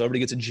weight, right? So everybody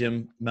gets a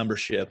gym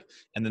membership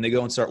and then they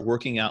go and start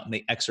working out and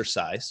they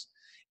exercise.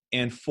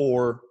 And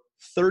for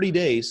 30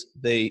 days,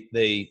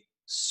 they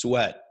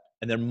sweat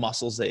and their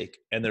muscles ache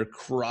and they're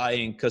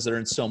crying because they're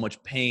in so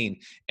much pain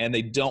and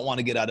they don't want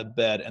to get out of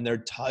bed and they're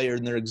tired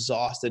and they're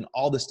exhausted and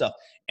all this stuff.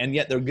 And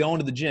yet they're going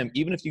to the gym.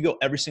 Even if you go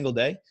every single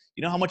day,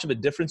 you know how much of a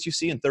difference you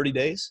see in 30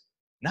 days?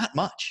 Not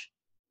much,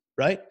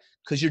 right?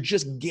 Because you're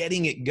just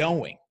getting it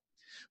going.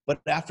 But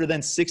after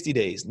then 60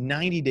 days,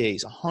 90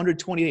 days,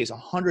 120 days,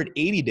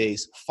 180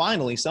 days,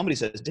 finally somebody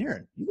says,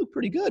 Darren, you look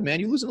pretty good,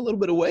 man. You're losing a little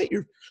bit of weight.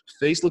 Your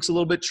face looks a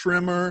little bit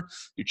trimmer.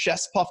 Your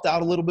chest puffed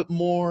out a little bit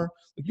more.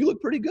 You look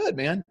pretty good,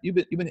 man.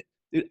 Dude,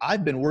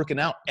 I've been working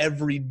out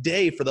every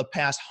day for the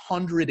past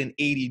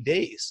 180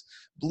 days,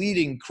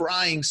 bleeding,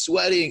 crying,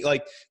 sweating.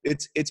 Like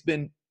it's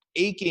been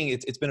aching.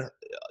 It's been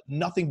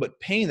nothing but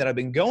pain that I've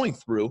been going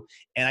through.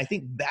 And I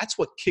think that's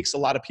what kicks a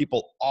lot of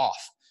people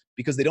off,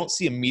 because they don't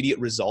see immediate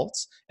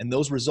results, and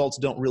those results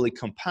don't really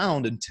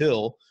compound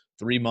until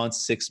 3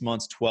 months, 6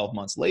 months, 12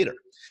 months later.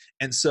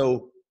 And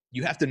so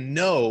you have to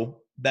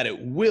know that it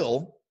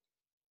will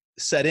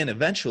set in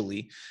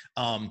eventually,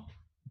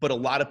 but a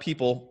lot of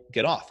people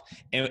get off.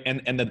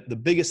 And the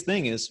biggest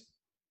thing is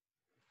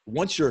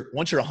once you're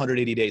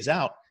 180 days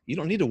out, you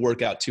don't need to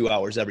work out 2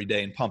 hours every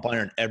day and pump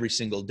iron every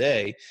single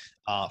day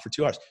for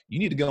 2 hours. You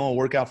need to go and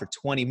work out for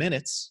 20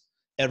 minutes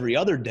every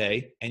other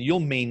day, and you'll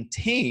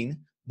maintain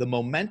the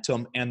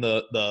momentum and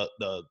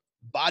the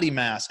body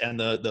mass and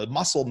the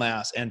muscle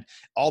mass and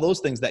all those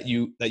things that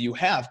you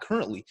have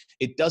currently.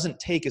 It doesn't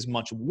take as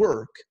much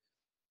work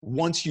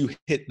once you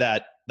hit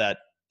that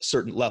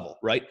certain level,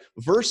 right?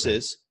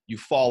 Versus you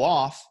fall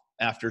off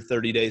after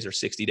 30 days or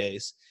 60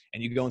 days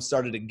and you go and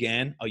start it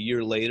again a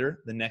year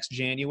later, the next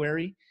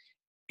January,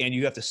 and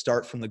you have to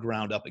start from the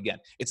ground up again.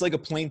 It's like a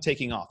plane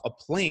taking off. A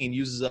plane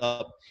uses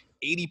up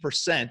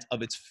 80%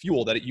 of its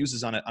fuel that it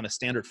uses on a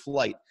standard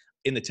flight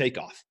in the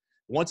takeoff.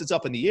 Once it's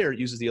up in the air, it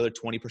uses the other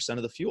 20%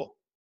 of the fuel.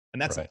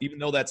 And that's, even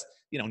though that's,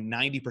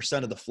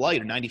 90% of the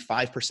flight or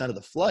 95% of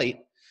the flight,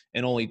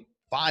 and only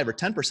 5 or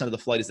 10% of the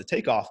flight is the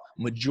takeoff,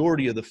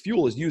 majority of the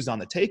fuel is used on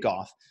the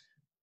takeoff.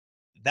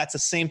 That's the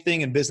same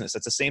thing in business.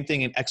 That's the same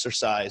thing in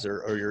exercise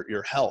or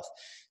your health.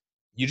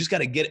 You just got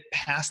to get it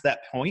past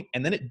that point,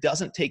 and then it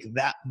doesn't take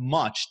that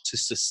much to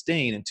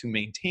sustain and to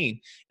maintain.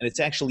 And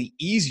it's actually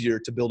easier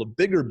to build a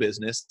bigger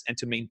business and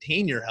to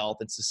maintain your health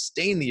and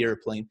sustain the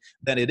airplane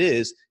than it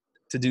is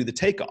to do the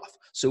takeoff.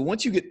 So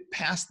once you get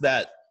past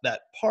that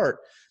part,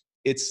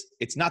 it's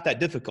not that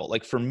difficult.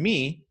 Like for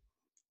me,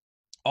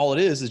 all it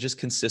is just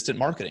consistent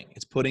marketing.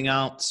 It's putting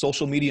out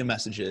social media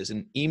messages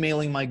and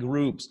emailing my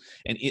groups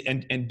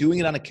and doing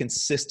it on a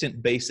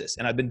consistent basis.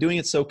 And I've been doing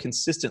it so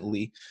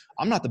consistently.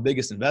 I'm not the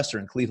biggest investor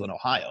in Cleveland,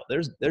 Ohio.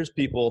 There's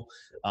people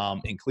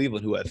in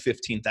Cleveland who have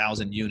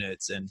 15,000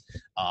 units and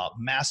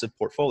massive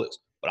portfolios,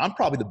 but I'm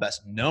probably the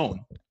best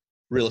known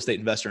real estate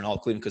investor in all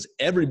of Cleveland, because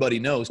everybody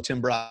knows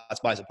Tim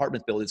Bratz buys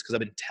apartment buildings, because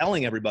I've been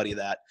telling everybody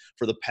that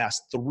for the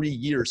past 3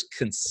 years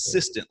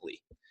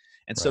consistently.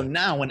 And so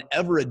now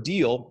whenever a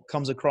deal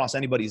comes across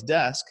anybody's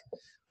desk,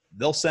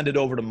 they'll send it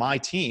over to my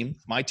team.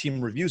 My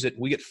team reviews it.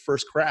 We get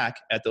first crack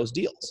at those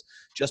deals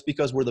just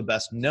because we're the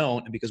best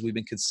known and because we've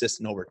been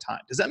consistent over time.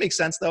 Does that make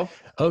sense though?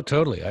 Oh,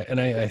 totally. I And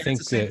it's the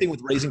think same that, thing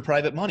with raising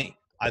private money.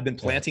 I've been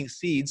yeah, planting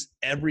seeds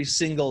every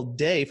single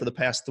day for the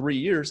past 3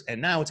 years. And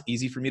now it's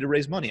easy for me to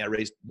raise money. I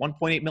raised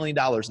 $1.8 million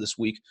this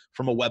week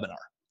from a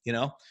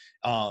webinar,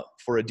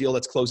 for a deal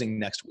that's closing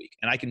next week.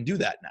 And I can do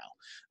that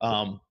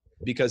now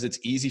because it's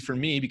easy for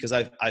me because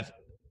I've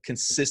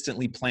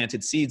consistently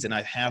planted seeds and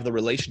I have the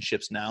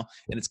relationships now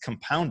and it's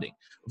compounding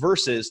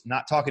versus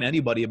not talking to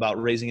anybody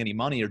about raising any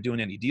money or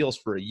doing any deals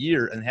for a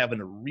year and having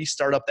to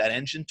restart up that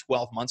engine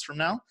 12 months from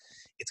now.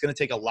 It's going to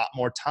take a lot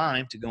more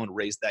time to go and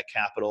raise that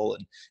capital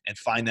and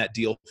find that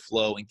deal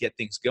flow and get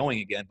things going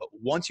again. But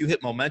once you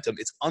hit momentum,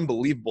 it's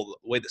unbelievable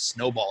the way the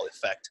snowball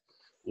effect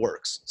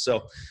works.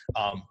 So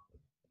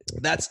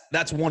that's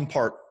one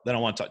part that I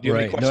want to talk. Do you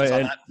have any questions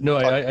on that? No,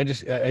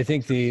 I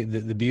think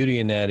the beauty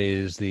in that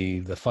is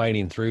the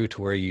fighting through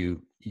to where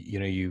you've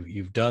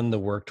done the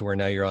work to where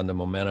now you're on the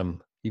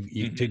momentum.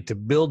 To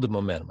build the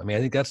momentum. I mean,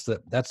 I think that's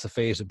the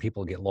phase that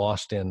people get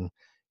lost in,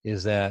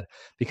 is that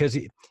because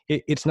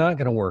it's not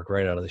going to work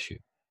right out of the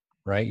chute,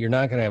 right? You're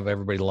not going to have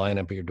everybody line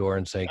up at your door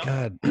and say,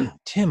 God,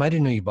 Tim, I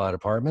didn't know you bought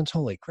apartments.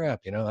 Holy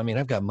crap. I mean,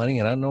 I've got money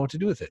and I don't know what to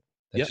do with it.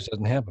 That just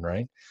doesn't happen.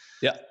 Right.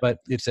 Yeah. But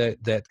it's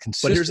that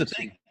consistency. But here's the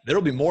thing.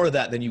 There'll be more of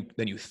that than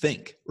you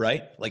think,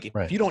 right? Like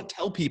if you don't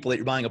tell people that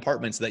you're buying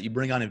apartments, that you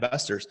bring on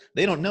investors,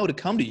 they don't know to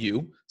come to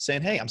you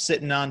saying, hey, I'm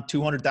sitting on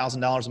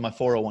 $200,000 in my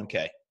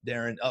 401k.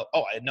 Darren,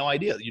 I had no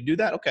idea. You do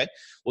that? Okay.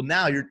 Well,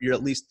 now you're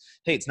at least,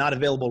 hey, it's not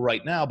available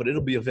right now, but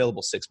it'll be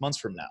available 6 months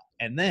from now.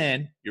 And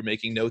then you're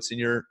making notes and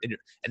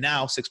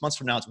now 6 months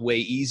from now, it's way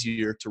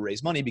easier to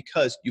raise money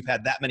because you've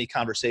had that many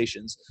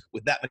conversations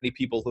with that many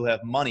people who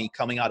have money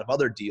coming out of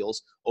other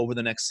deals over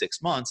the next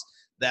 6 months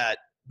that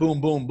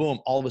boom, boom, boom.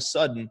 All of a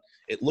sudden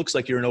it looks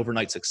like you're an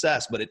overnight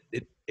success, but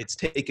it's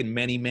taken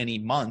many, many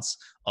months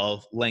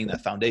of laying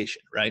that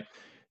foundation, right?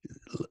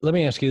 Let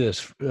me ask you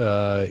this.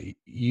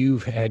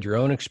 You've had your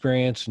own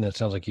experience, and it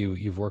sounds like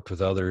you've worked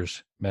with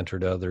others,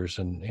 mentored others,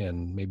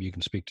 and maybe you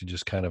can speak to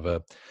just kind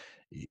of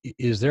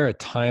is there a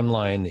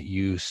timeline that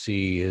you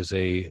see as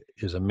a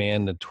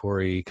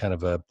mandatory kind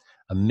of a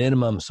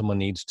minimum someone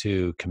needs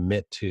to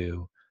commit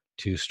to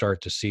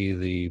start to see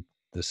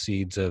the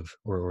seeds of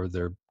or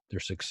their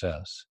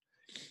success?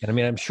 And I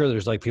mean, I'm sure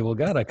there's like people,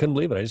 God, I couldn't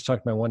believe it. I just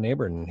talked to my one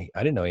neighbor and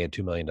I didn't know he had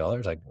 $2 million.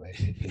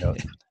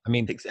 I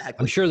mean, exactly.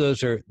 I'm sure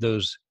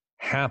those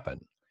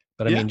happen,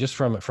 but I mean, just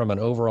from an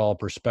overall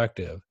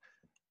perspective,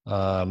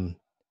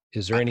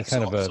 is there any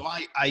kind of a, so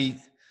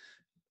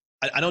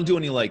I don't do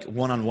any like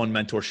one-on-one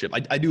mentorship.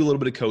 I do a little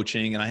bit of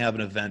coaching, and I have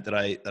an event that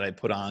I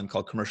put on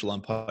called Commercial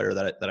Empire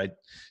that I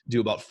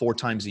do about 4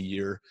 times a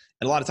year.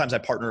 And a lot of times I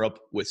partner up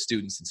with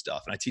students and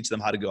stuff, and I teach them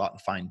how to go out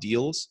and find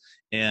deals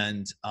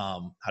and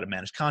how to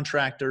manage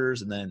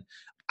contractors. And then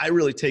I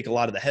really take a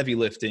lot of the heavy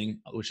lifting,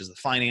 which is the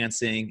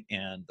financing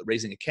and the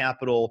raising of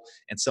capital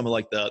and some of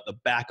like the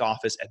back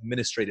office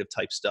administrative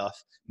type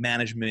stuff,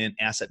 management,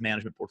 asset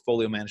management,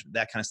 portfolio management,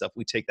 that kind of stuff.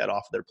 We take that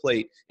off their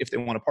plate if they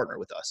want to partner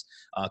with us,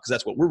 because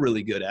that's what we're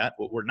really good at.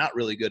 What we're not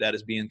really good at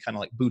is being kind of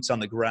like boots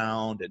on the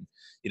ground and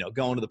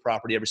going to the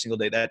property every single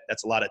day.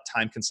 That's a lot of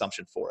time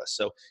consumption for us.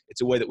 So it's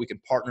a way that we can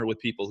partner with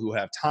people who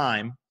have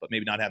time but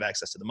maybe not have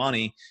access to the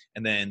money,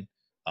 and then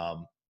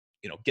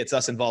gets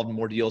us involved in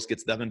more deals,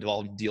 gets them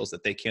involved in deals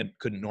that they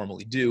couldn't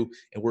normally do.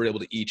 And we're able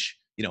to each,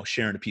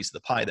 share in a piece of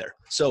the pie there.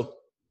 So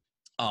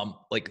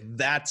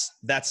that's,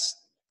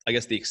 I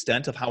guess, the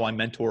extent of how I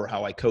mentor,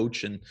 how I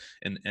coach and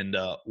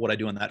what I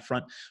do on that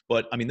front.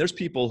 But I mean, there's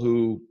people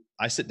who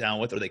I sit down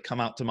with, or they come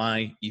out to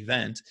my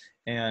event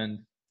and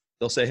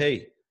they'll say,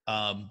 hey,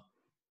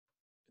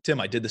 Tim,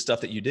 I did the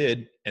stuff that you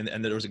did.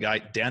 And there was a guy,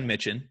 Dan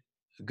Mitchin,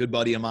 a good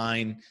buddy of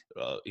mine.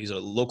 He's a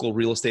local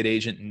real estate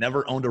agent,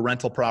 never owned a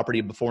rental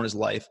property before in his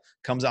life,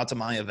 comes out to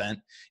my event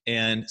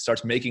and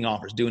starts making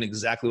offers, doing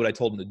exactly what I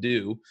told him to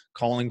do,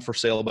 calling for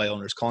sale by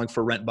owners, calling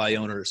for rent by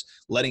owners,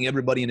 letting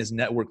everybody in his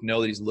network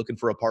know that he's looking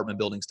for apartment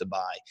buildings to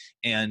buy,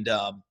 and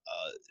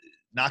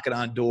knocking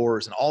on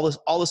doors and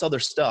all this other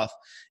stuff.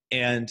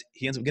 And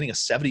he ends up getting a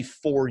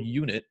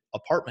 74-unit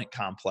apartment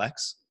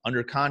complex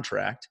under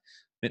contract.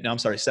 No, I'm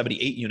sorry,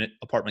 78-unit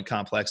apartment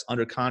complex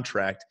under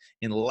contract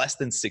in less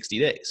than 60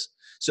 days.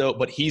 So,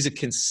 but he's a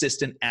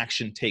consistent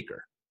action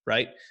taker,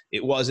 right?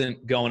 It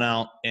wasn't going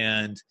out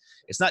and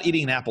it's not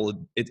eating an apple.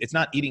 It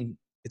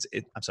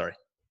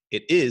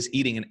is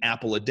eating an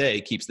apple a day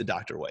keeps the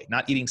doctor away,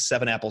 not eating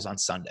 7 apples on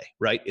Sunday,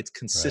 right? It's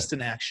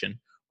consistent action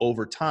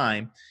over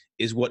time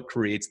is what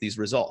creates these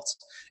results.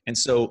 And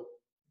so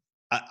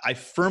I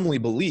firmly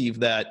believe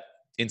that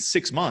in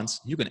 6 months,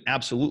 you can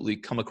absolutely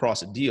come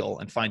across a deal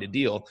and find a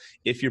deal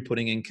if you're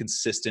putting in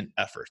consistent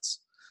efforts.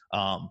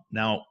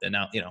 Now,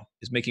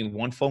 is making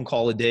 1 phone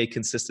call a day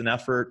consistent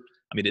effort?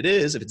 I mean, it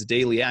is if it's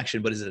daily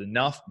action, but is it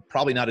enough?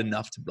 Probably not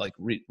enough to like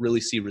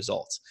really see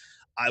results.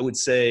 I would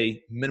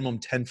say minimum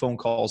 10 phone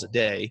calls a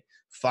day,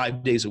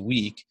 5 days a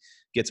week,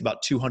 gets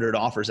about 200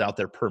 offers out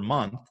there per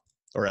month,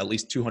 or at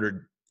least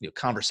 200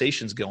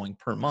 conversations going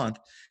per month.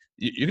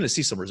 you're going to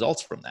see some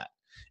results from that.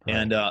 Right.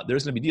 And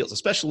there's going to be deals,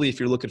 especially if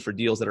you're looking for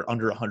deals that are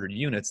under 100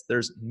 units.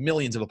 There's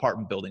millions of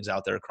apartment buildings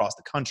out there across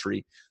the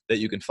country that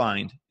you can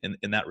find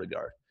in that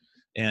regard.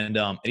 And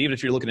even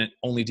if you're looking at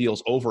only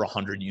deals over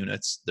 100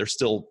 units, there's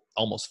still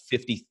almost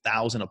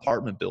 50,000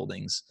 apartment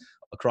buildings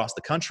across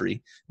the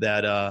country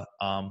that are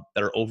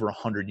over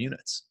 100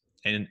 units.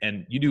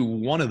 And you do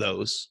one of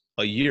those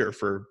a year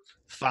for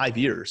 5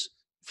 years,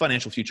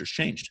 financial future's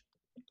changed.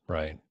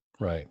 Right.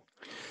 Right.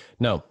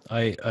 No,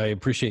 I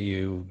appreciate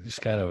you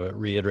just kind of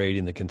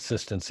reiterating the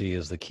consistency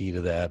is the key to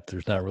that.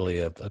 There's not really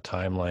a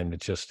timeline.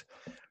 It's just,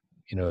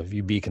 if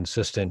you be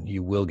consistent,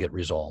 you will get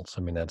results.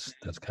 I mean, that's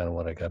kind of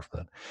what I got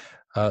from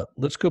that.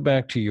 Let's go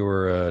back to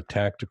your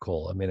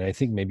tactical. I mean, I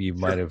think maybe you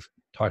might have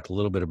talked a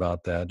little bit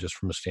about that just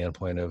from a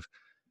standpoint of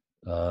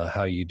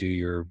how you do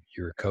your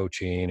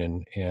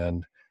coaching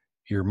and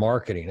your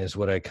marketing is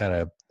what I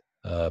kind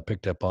of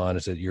picked up on,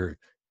 is that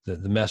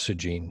the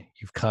messaging,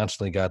 you've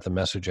constantly got the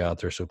message out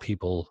there so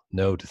people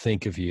know to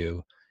think of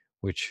you,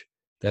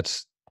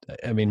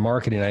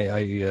 marketing,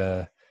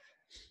 I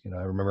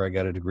remember I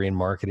got a degree in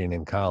marketing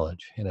in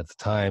college, and at the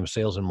time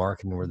sales and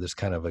marketing were this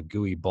kind of a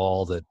gooey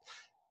ball that,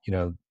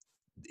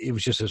 it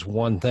was just this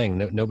one thing.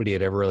 Nobody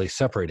had ever really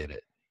separated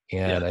it.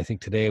 And I think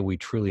today we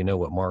truly know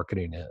what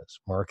marketing is.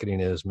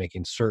 Marketing is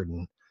making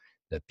certain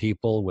that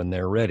people, when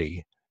they're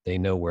ready, they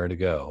know where to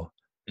go.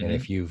 Mm-hmm. And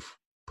if you've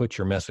put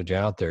your message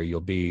out there,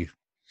 you'll be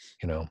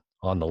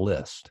on the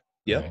list.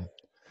 Yeah. Right?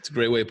 It's a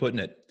great way of putting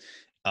it.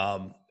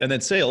 And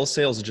then sales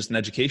is just an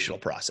educational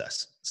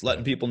process. It's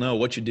letting people know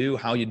what you do,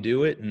 how you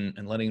do it,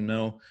 and letting them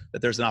know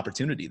that there's an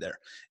opportunity there.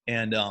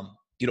 And,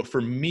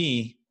 for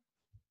me,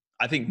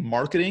 I think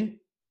marketing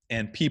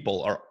and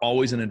people are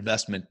always an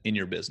investment in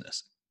your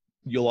business.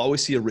 You'll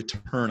always see a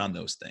return on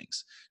those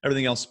things.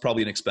 Everything else is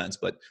probably an expense,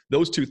 but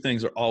those two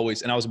things are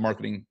always, and I was a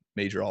marketing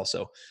major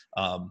also,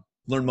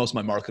 learned most of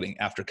my marketing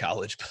after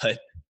college, but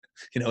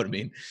you know what I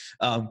mean?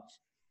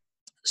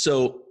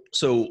 So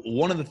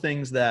one of the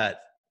things that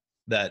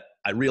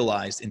I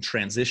realized in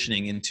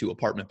transitioning into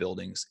apartment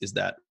buildings is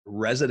that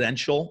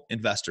residential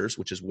investors,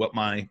 which is what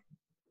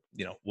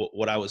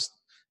what I was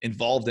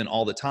involved in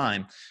all the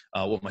time,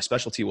 what my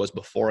specialty was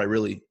before I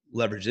really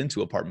leveraged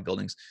into apartment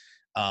buildings.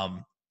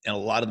 And a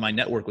lot of my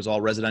network was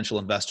all residential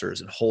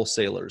investors and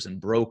wholesalers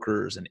and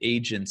brokers and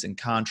agents and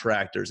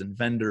contractors and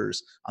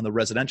vendors on the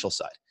residential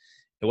side.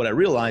 And what I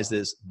realized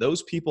is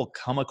those people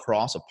come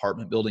across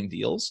apartment building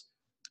deals,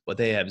 but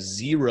they have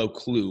zero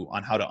clue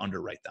on how to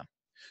underwrite them.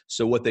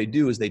 So what they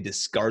do is they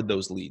discard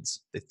those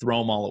leads. They throw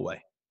them all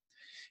away.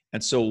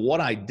 And so what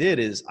I did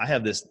is I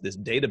have this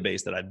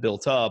database that I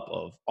built up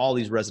of all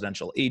these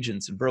residential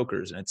agents and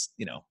brokers, and it's,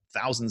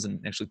 thousands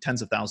and actually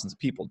tens of thousands of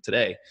people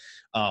today.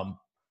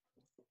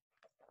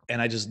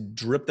 And I just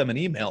drip them an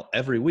email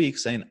every week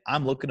saying,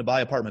 I'm looking to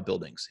buy apartment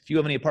buildings. If you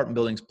have any apartment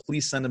buildings,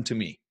 please send them to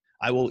me.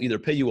 I will either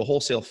pay you a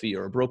wholesale fee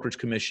or a brokerage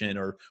commission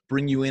or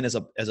bring you in as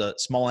a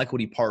small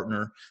equity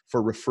partner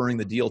for referring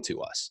the deal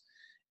to us.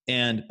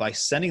 And by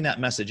sending that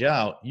message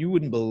out, you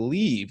wouldn't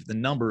believe the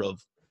number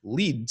of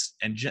leads.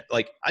 And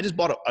I just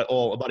bought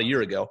about a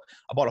year ago,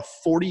 I bought a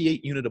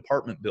 48 unit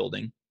apartment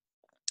building.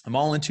 I'm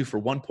all into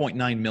for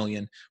 $1.9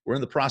 million. We're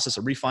in the process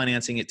of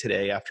refinancing it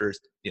today after,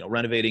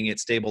 renovating it,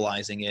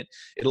 stabilizing it.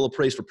 It'll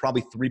appraise for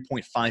probably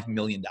 $3.5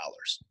 million.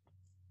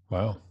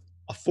 Wow.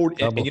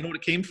 And you know what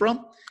it came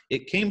from?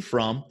 It came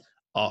from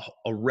a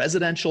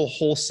residential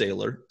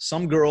wholesaler,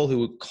 some girl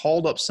who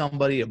called up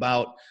somebody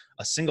about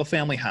a single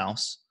family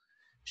house.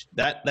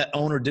 That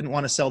owner didn't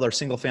want to sell their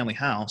single family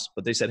house,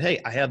 but they said,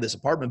 hey, I have this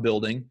apartment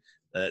building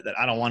that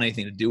I don't want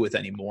anything to do with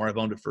anymore. I've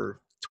owned it for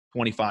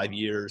 25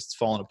 years. It's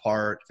falling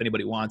apart. If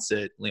anybody wants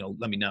it,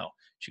 let me know.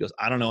 She goes,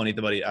 I don't know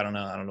anybody. I don't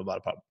know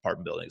about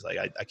apartment buildings.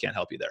 I can't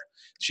help you there.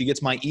 She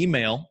gets my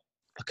email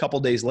a couple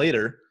days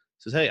later,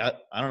 says, hey,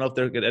 I don't know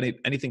if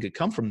anything could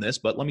come from this,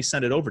 but let me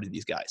send it over to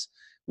these guys.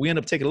 We end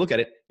up taking a look at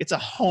it. It's a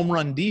home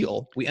run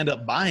deal. We end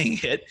up buying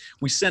it.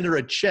 We send her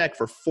a check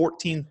for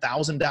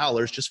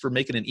 $14,000 just for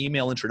making an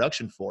email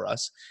introduction for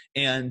us.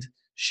 And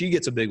she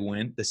gets a big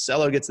win. The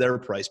seller gets their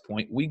price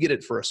point. We get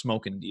it for a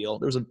smoking deal.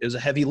 It was a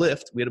heavy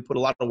lift. We had to put a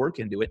lot of work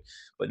into it.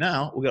 But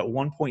now we got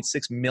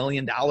 $1.6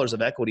 million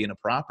of equity in a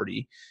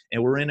property,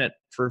 and we're in it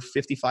for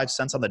 55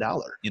 cents on the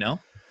dollar,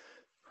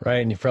 Right,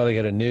 and you probably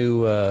got a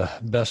new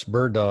best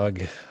bird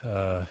dog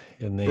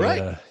in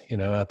the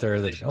out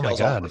there. That oh my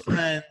God, all her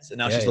friends, and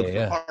now she's looking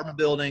for apartment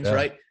buildings,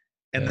 right?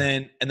 And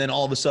then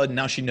all of a sudden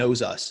now she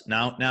knows us.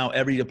 Now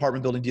every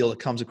apartment building deal that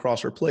comes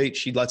across her plate,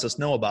 she lets us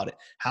know about it.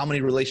 How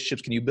many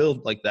relationships can you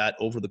build like that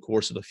over the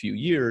course of a few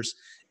years,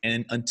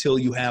 and until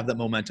you have that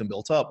momentum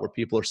built up where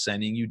people are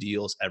sending you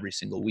deals every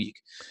single week?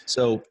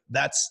 So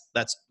that's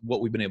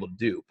what we've been able to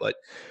do. But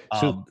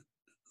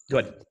go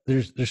ahead.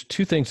 There's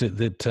two things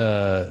that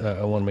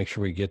I want to make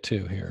sure we get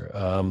to here.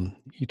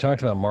 You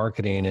talked about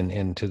marketing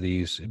and to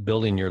these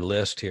building your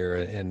list here,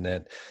 and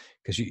that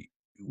because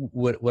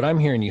what I'm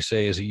hearing you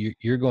say is that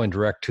you're going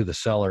direct to the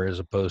seller as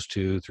opposed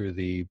to through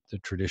the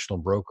traditional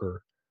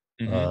broker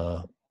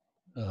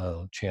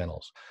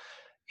channels.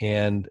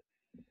 And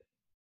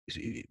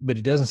but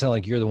it doesn't sound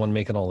like you're the one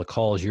making all the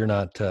calls. You're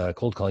not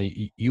cold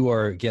calling. You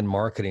are, again,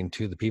 marketing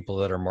to the people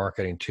that are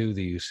marketing to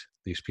these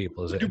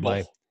people. Is We it do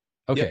both.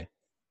 okay? Yep.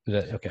 Is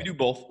that We okay? do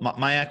both.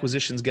 My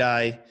acquisitions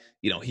guy,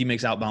 he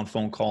makes outbound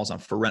phone calls on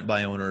for rent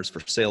by owners, for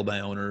sale by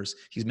owners.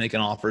 He's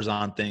making offers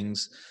on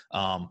things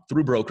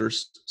through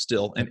brokers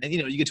still. And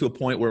you get to a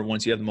point where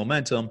once you have the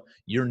momentum,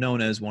 you're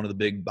known as one of the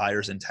big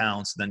buyers in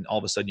town. So then all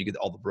of a sudden you get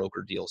all the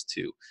broker deals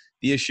too.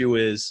 The issue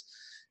is,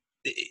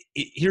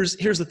 here's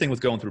the thing with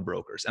going through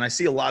brokers. And I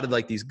see a lot of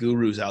like these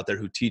gurus out there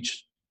who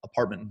teach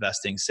apartment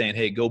investing saying,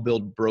 hey, go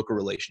build broker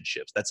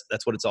relationships.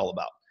 That's what it's all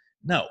about.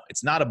 No,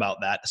 it's not about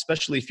that,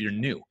 especially if you're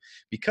new,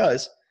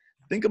 because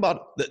think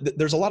about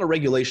there's a lot of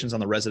regulations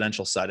on the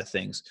residential side of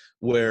things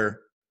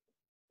where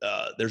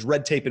there's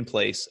red tape in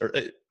place, or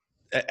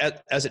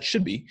as it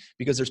should be,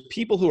 because there's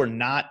people who are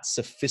not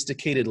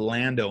sophisticated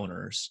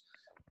landowners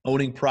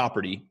owning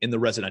property in the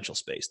residential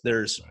space.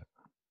 There's,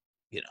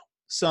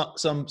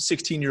 some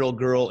 16-year-old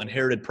girl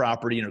inherited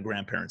property and her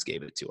grandparents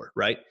gave it to her,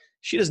 right?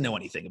 She doesn't know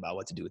anything about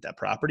what to do with that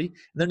property. And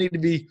there need to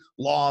be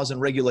laws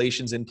and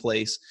regulations in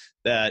place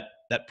that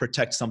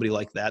protect somebody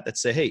like that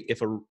say, hey,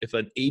 if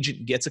an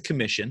agent gets a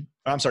commission,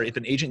 or if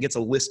an agent gets a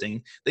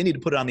listing, they need to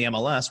put it on the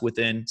MLS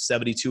within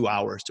 72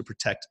 hours to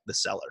protect the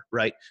seller,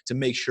 right? To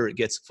make sure it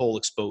gets full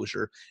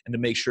exposure and to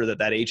make sure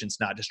that agent's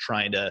not just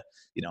trying to,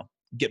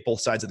 get both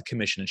sides of the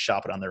commission and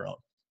shop it on their own.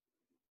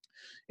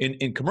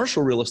 In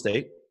commercial real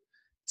estate,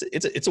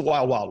 it's a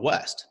wild, wild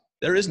west.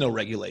 There is no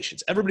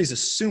regulations. Everybody's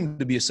assumed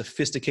to be a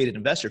sophisticated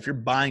investor if you're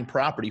buying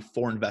property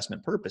for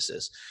investment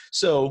purposes.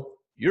 So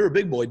you're a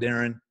big boy,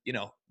 Darren.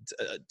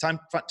 Time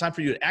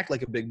for you to act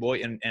like a big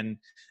boy and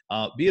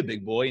be a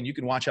big boy, and you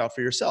can watch out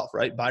for yourself,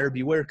 right? Buyer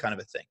beware kind of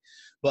a thing.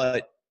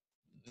 But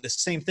the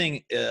same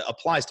thing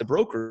applies to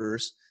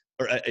brokers,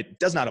 or it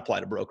does not apply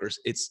to brokers.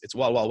 It's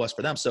wild, wild west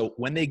for them. So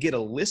when they get a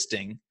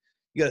listing,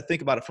 you got to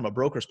think about it from a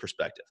broker's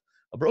perspective.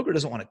 A broker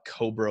doesn't want to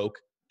co-broke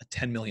a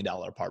 $10 million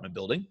apartment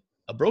building.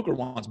 A broker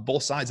wants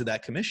both sides of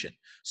that commission.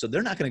 So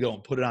they're not going to go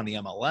and put it on the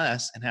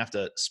MLS and have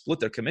to split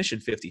their commission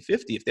 50-50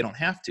 if they don't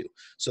have to.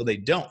 So they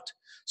don't.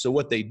 So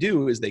what they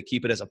do is they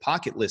keep it as a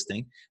pocket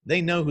listing.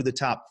 They know who the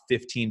top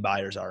 15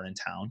 buyers are in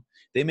town.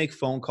 They make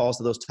phone calls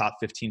to those top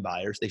 15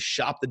 buyers. They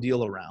shop the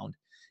deal around.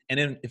 And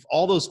then if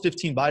all those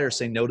 15 buyers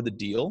say no to the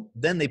deal,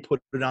 then they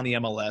put it on the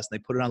MLS and they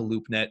put it on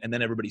LoopNet, and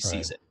then everybody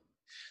sees it.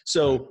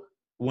 So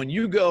when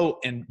you go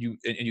and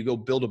you go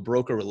build a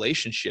broker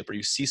relationship, or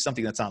you see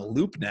something that's on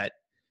LoopNet,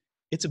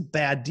 it's a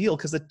bad deal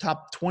because the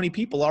top 20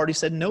 people already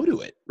said no to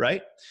it,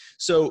 right?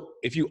 So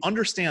if you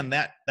understand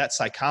that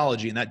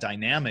psychology and that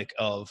dynamic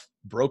of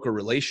broker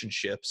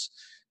relationships,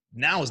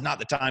 now is not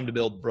the time to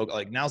build broker.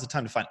 Like, now's the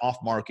time to find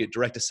off-market,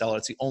 direct to seller.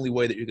 It's the only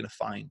way that you're going to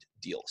find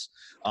deals,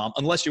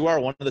 unless you are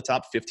one of the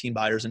top 15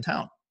 buyers in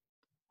town.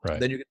 Right.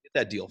 Then you're going to get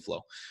that deal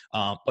flow.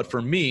 But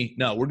for me,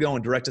 no, we're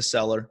going direct to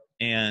seller,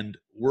 and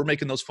we're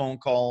making those phone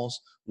calls.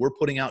 We're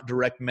putting out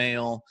direct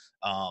mail.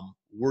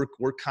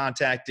 We're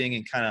contacting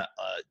and kind of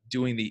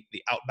doing the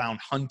outbound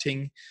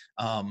hunting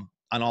on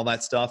all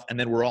that stuff. And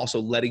then we're also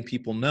letting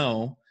people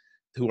know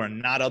who are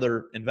not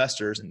other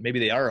investors, and maybe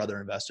they are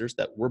other investors,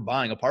 that we're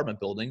buying apartment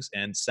buildings,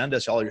 and send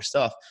us all your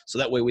stuff. So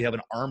that way we have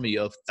an army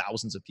of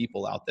thousands of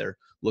people out there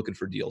looking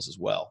for deals as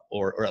well,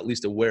 or at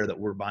least aware that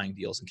we're buying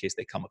deals in case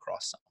they come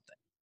across something.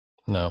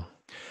 No,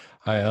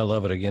 I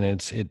love it. Again,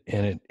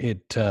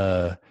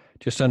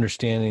 just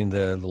understanding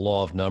the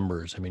law of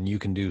numbers. I mean, you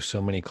can do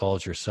so many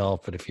calls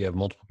yourself, but if you have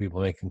multiple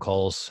people making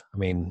calls, I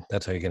mean,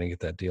 that's how you're going to get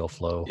that deal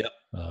flow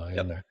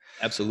in there.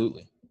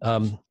 Absolutely.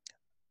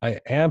 I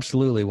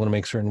absolutely want to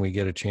make certain we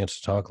get a chance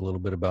to talk a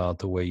little bit about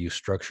the way you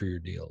structure your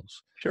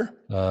deals. Sure.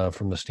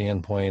 From the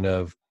standpoint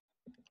of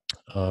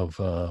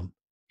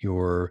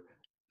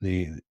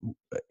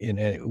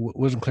it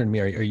wasn't clear to me.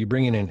 Are you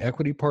bringing in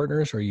equity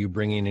partners? Are you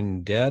bringing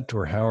in debt,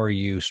 or how are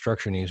you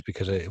structuring these?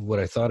 Because what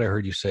I thought I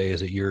heard you say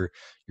is that you're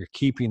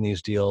keeping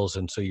these deals,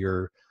 and so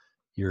you're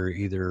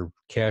either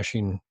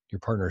cashing your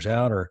partners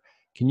out, or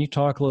can you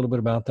talk a little bit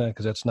about that?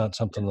 Because that's not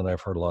something that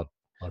I've heard a lot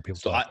of people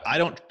talk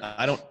about.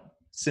 I don't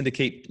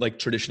syndicate like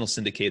traditional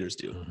syndicators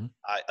do. Mm-hmm.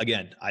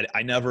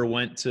 I never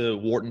went to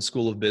Wharton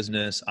School of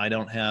Business. I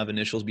don't have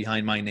initials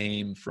behind my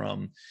name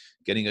from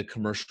getting a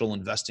commercial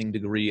investing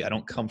degree. I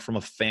don't come from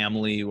a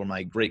family where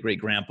my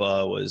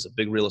great-great-grandpa was a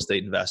big real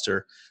estate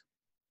investor.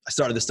 I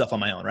started this stuff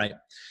on my own, right?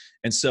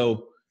 And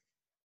so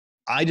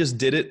I just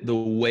did it the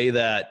way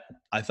that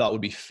I thought would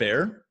be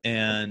fair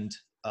and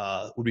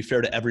would be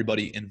fair to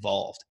everybody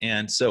involved.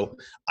 And so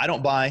I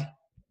don't buy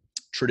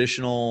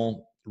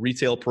traditional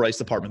retail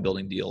priced apartment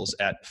building deals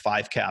at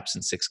 5 caps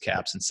and 6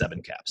 caps and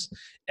 7 caps.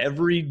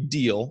 Every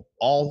deal,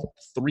 all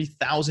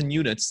 3,000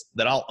 units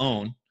that I'll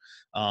own,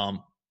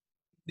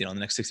 in the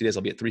next 60 days,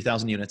 I'll be at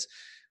 3,000 units.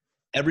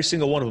 Every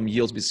single one of them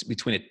yields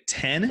between a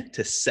 10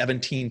 to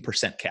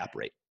 17% cap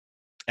rate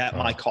at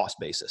my cost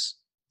basis.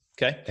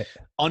 Okay.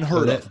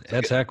 Unheard of.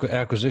 That's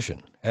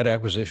acquisition. At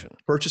acquisition.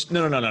 Purchase.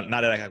 No,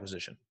 not at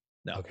acquisition.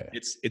 No, Okay.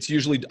 it's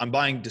usually I'm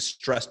buying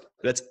distressed.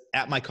 That's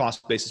at my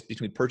cost basis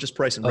between purchase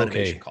price and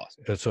renovation Okay.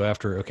 cost So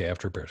after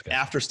repairs. Gotcha.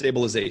 after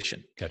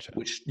stabilization, Gotcha.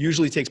 which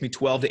usually takes me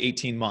 12 to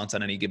 18 months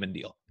on any given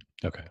deal.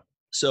 Okay.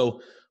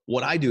 So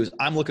what I do is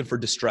I'm looking for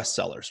distressed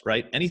sellers,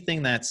 right?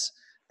 Anything that's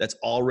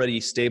already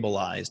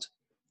stabilized.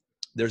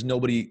 There's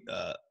nobody.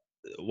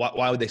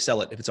 Why would they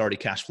sell it if it's already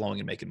cash flowing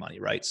and making money,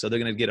 right? So they're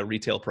going to get a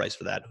retail price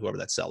for that, whoever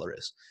that seller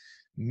is.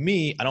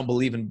 Me, I don't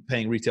believe in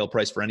paying retail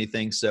price for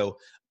anything. So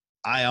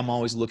I am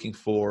always looking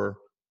for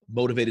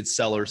motivated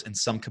sellers in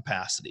some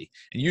capacity.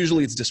 And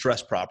usually it's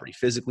distressed property,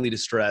 physically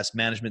distressed,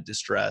 management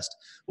distressed,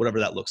 whatever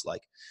that looks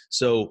like.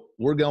 So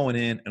we're going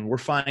in and we're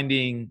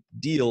finding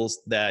deals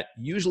that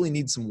usually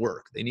need some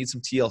work. They need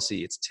some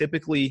TLC. It's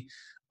typically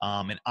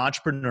an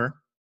entrepreneur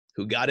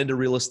who got into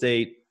real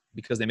estate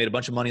because they made a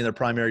bunch of money in their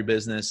primary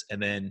business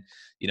and then,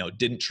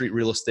 didn't treat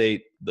real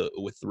estate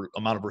with the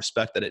amount of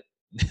respect that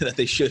that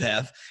they should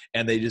have,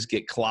 and they just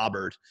get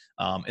clobbered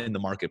in the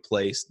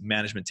marketplace.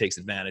 Management takes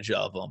advantage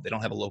of them. They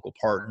don't have a local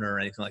partner or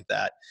anything like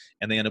that,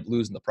 and they end up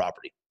losing the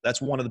property.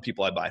 That's one of the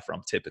people I buy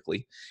from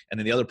typically. And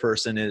then the other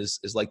person is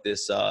like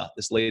this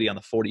lady on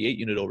the 48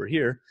 unit over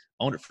here,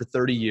 owned it for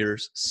 30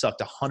 years,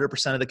 sucked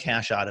 100% of the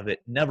cash out of it,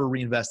 never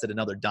reinvested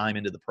another dime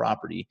into the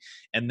property,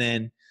 and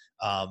then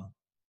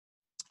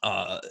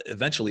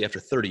eventually after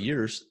 30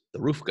 years, the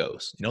roof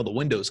goes, the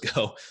windows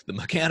go, the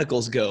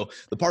mechanicals go,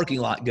 the parking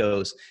lot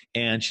goes,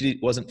 and she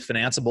wasn't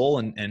financeable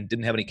and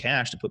didn't have any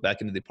cash to put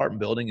back into the apartment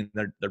building. And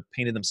they're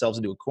painting themselves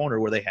into a corner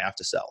where they have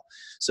to sell.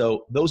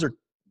 So those are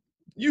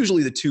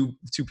usually the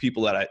two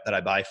people that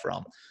I buy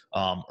from,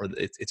 or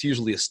it's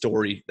usually a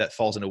story that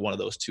falls into one of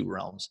those two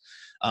realms.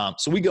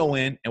 So we go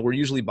in and we're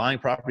usually buying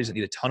properties that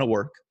need a ton of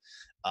work.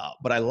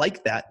 But I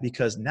like that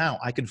because now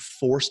I can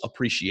force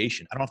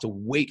appreciation. I don't have to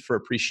wait for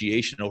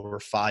appreciation over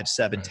 5,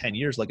 7, Right. 10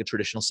 years like a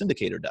traditional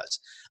syndicator does.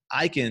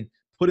 I can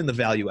put in the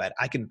value add.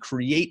 I can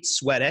create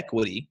sweat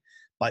equity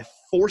by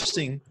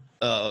forcing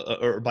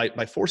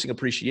by forcing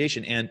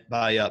appreciation and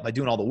by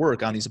doing all the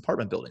work on these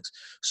apartment buildings.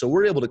 So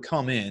we're able to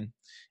come in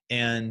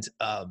and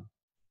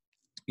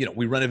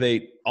we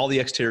renovate all the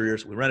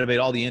exteriors, we renovate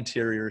all the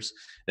interiors,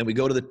 then we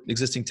go to the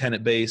existing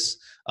tenant base,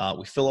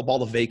 we fill up all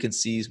the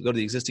vacancies, we go to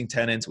the existing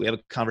tenants, we have a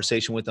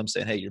conversation with them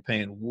saying, hey, you're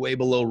paying way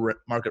below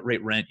market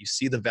rate rent, you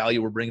see the value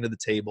we're bringing to the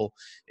table,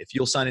 if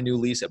you'll sign a new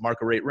lease at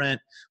market rate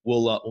rent,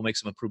 we'll make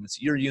some improvements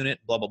to your unit,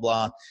 blah, blah,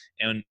 blah,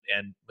 and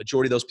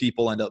majority of those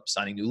people end up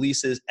signing new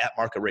leases at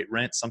market rate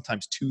rent,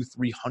 sometimes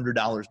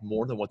 $200-$300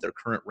 more than what their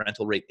current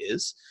rental rate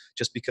is,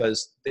 just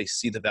because they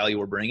see the value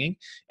we're bringing,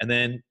 and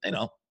then,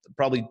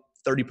 probably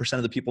 30%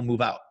 of the people move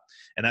out,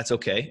 and that's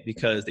okay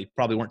because they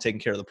probably weren't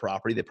taking care of the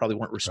property. They probably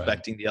weren't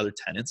respecting the other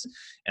tenants,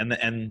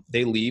 and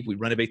they leave. We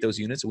renovate those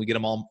units and we get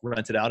them all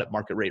rented out at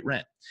market rate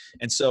rent.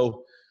 And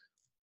so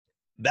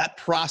that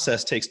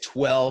process takes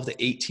 12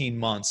 to 18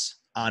 months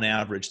on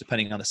average,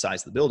 depending on the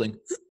size of the building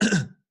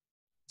and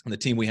the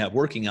team we have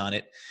working on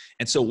it.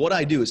 And so what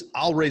I do is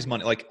I'll raise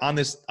money like on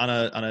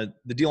the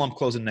deal I'm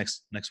closing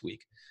next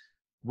week.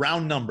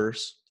 Round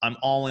numbers, I'm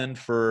all in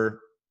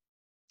for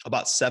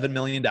about $7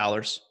 million.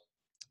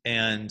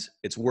 And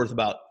it's worth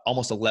about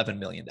almost $11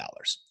 million.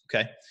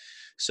 Okay.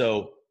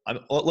 So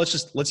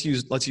let's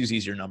use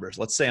easier numbers.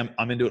 Let's say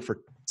I'm into it for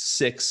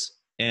 6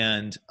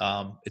 and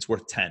it's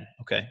worth 10.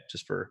 Okay.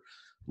 Just for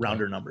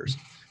rounder numbers.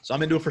 So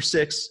I'm into it for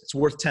 6, it's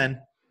worth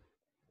 10.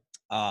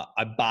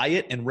 I buy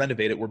it and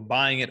renovate it. We're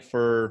buying it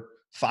for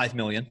 $5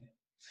 million.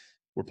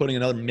 We're putting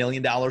another $1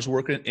 million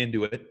working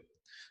into it,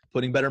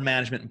 putting better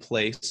management in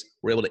place.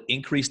 We're able to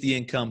increase the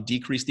income,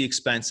 decrease the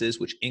expenses,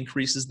 which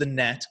increases the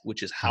net,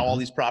 which is how all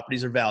these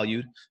properties are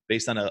valued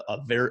based on a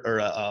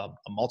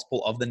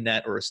multiple of the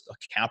net or a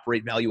cap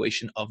rate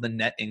valuation of the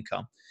net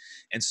income.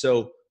 And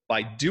so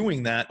by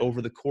doing that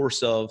over the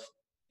course of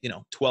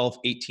 12,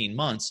 18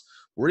 months,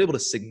 we're able to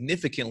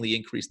significantly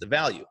increase the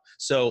value.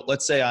 So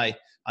let's say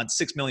on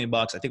 $6 million,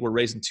 I think we're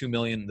raising $2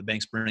 million. The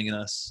bank's bringing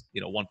us,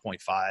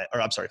 1.5,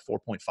 or I'm sorry,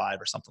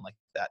 4.5 or something like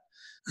that,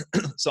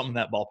 something in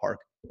that ballpark.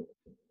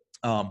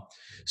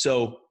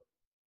 So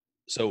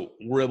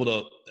we're able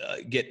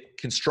to get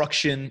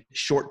construction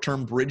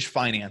short-term bridge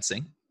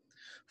financing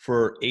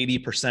for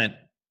 80%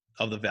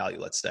 of the value,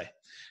 let's say.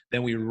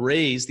 Then we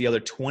raise the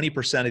other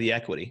 20% of the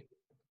equity,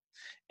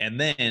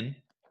 and then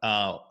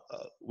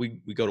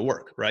we go to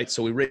work, right?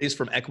 So we raise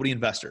from equity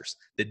investors.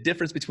 The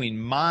difference between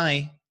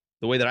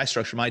the way that I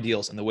structure my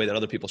deals and the way that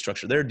other people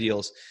structure their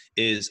deals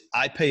is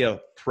I pay a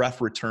pref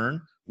return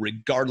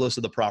regardless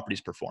of the property's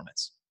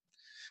performance.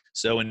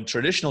 So in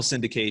traditional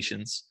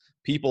syndications,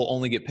 people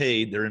only get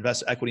paid,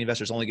 equity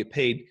investors only get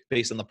paid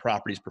based on the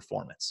property's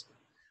performance.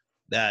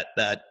 That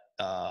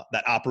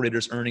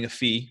operator's earning a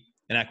fee,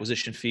 an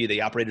acquisition fee,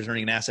 the operator's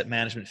earning an asset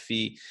management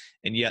fee,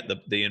 and yet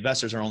the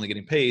investors are only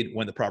getting paid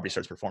when the property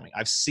starts performing.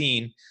 I've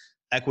seen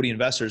equity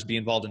investors be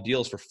involved in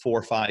deals for 4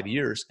 or 5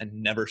 years and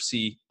never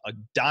see a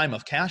dime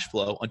of cash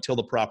flow until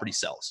the property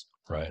sells.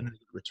 Right. And then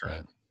return.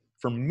 Right.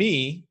 For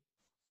me,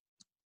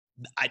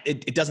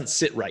 it doesn't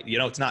sit right.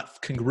 It's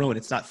not congruent.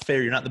 It's not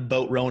fair. You're not in the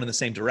boat rowing in the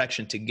same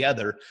direction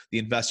together, the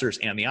investors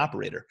and the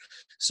operator.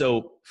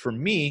 So for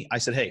me, I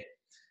said, hey,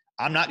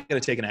 I'm not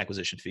going to take an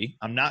acquisition fee.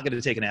 I'm not going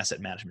to take an asset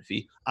management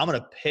fee. I'm going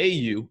to pay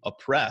you a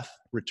pref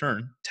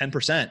return,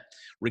 10%,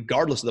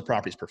 regardless of the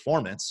property's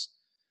performance.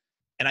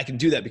 And I can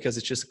do that because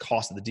it's just the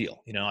cost of the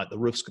deal. The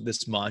roof's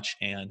this much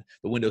and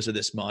the windows are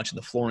this much and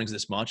the flooring's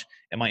this much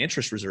and my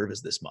interest reserve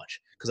is this much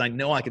because I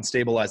know I can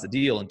stabilize the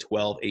deal in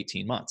 12,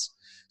 18 months.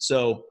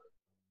 So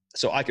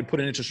I could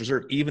put an interest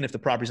reserve even if the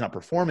property's not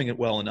performing it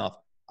well enough.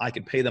 I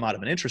could pay them out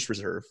of an interest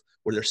reserve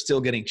where they're still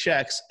getting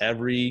checks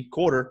every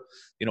quarter,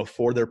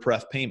 for their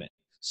pref payment.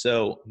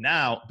 So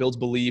now it builds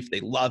belief. They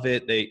love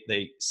it.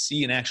 They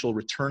see an actual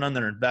return on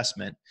their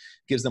investment,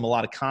 gives them a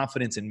lot of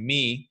confidence in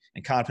me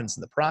and confidence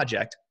in the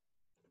project.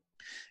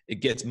 It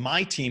gets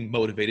my team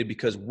motivated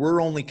because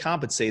we're only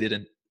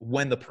compensated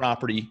when the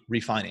property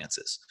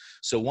refinances.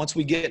 So once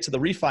we get to the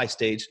refi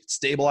stage,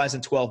 stabilize in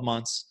 12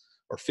 months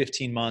or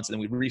 15 months,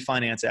 and then we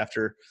refinance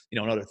after,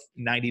 another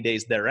 90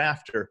 days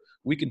thereafter,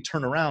 we can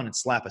turn around and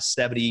slap a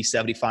 70,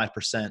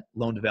 75%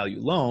 loan to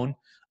value loan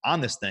on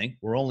this thing.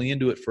 We're only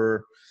into it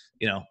for,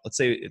 let's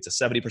say it's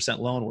a 70%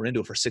 loan. We're into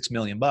it for $6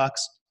 million.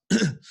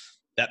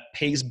 That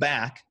pays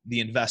back the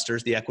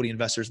investors, the equity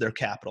investors, their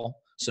capital.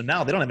 So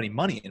now they don't have any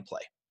money in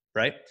play.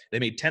 Right? They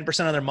made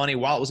 10% of their money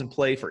while it was in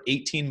play for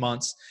 18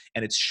 months,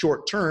 and it's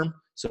short term,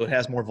 so it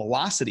has more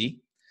velocity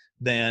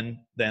than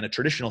a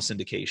traditional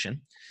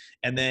syndication.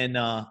 And then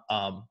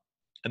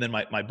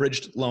my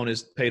bridged loan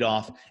is paid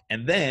off,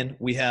 and then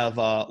we have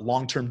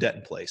long-term debt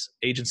in place,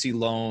 agency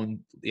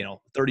loan,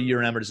 30-year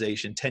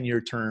amortization,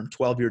 10-year term,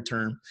 12-year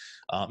term,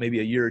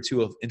 maybe a year or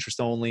two of interest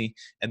only,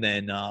 and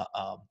then a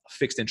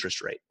fixed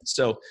interest rate.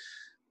 So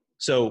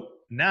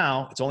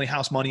now it's only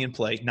house money in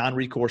play,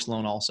 non-recourse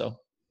loan also.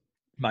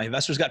 My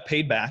investors got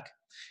paid back,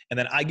 and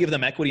then I give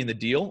them equity in the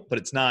deal, but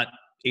it's not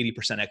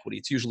 80% equity.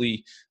 It's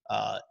usually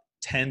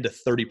 10 to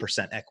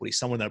 30% equity,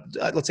 somewhere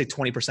that, let's say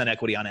 20%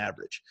 equity on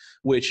average,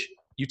 which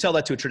you tell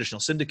that to a traditional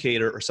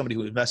syndicator or somebody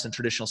who invests in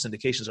traditional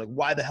syndications, like,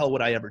 why the hell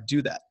would I ever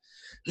do that?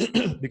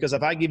 Because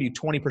if I give you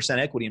 20%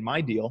 equity in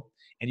my deal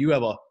and you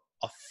have a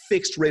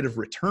fixed rate of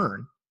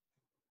return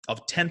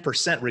of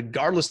 10%,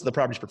 regardless of the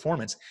property's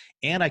performance,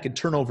 and I could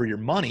turn over your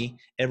money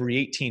every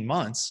 18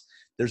 months,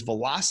 there's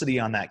velocity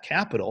on that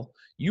capital.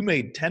 You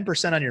made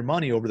 10% on your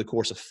money over the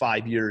course of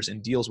 5 years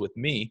in deals with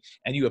me,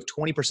 and you have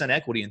 20%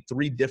 equity in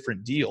 3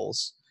 different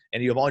deals,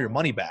 and you have all your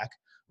money back,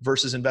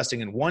 versus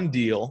investing in one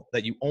deal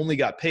that you only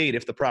got paid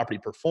if the property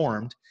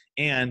performed,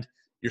 and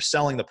you're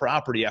selling the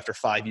property after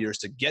 5 years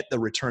to get the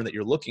return that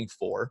you're looking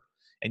for.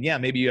 And yeah,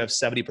 maybe you have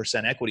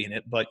 70% equity in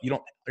it, but you're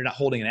not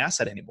holding an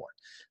asset anymore.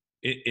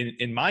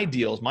 In my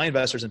deals, my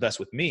investors invest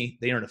with me.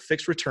 They earn a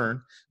fixed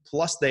return,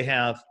 plus they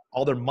have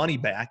all their money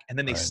back, and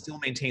then they still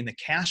maintain the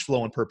cash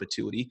flow in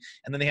perpetuity,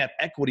 and then they have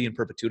equity in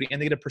perpetuity,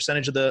 and they get a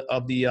percentage of the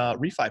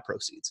refi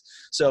proceeds.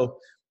 So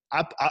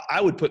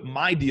I would put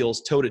my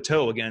deals toe to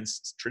toe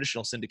against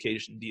traditional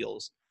syndication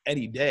deals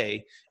any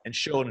day, and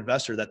show an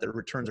investor that their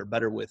returns are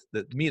better with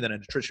me than a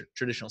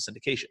traditional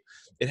syndication.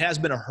 It has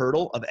been a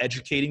hurdle of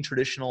educating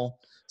traditional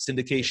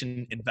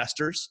syndication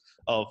investors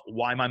of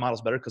why my model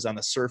is better, because on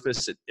the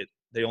surface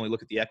they only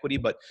look at the equity,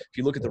 but if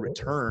you look at the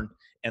return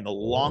and the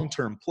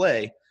long-term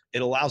play,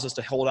 it allows us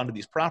to hold on to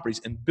these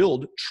properties and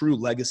build true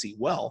legacy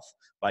wealth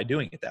by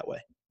doing it that way.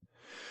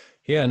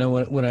 Yeah,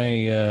 no, when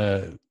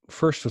I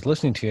first was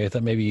listening to you, I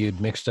thought maybe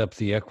you'd mixed up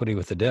the equity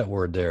with the debt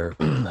word there,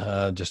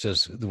 just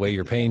as the way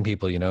you're paying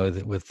people,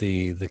 with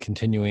the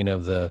continuing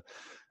of the,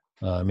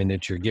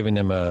 that you're giving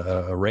them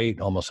a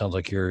rate, almost sounds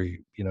like you're,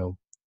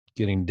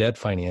 getting debt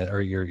finance,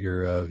 or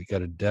you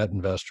got a debt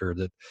investor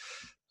that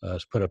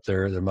has put up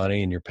their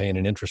money, and you're paying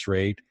an interest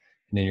rate,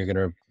 and then you're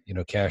going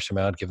to, cash them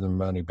out, give them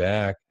money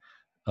back.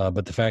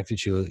 But the fact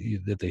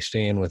that that they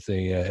stay in with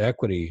the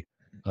equity,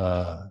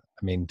 to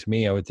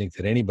me, I would think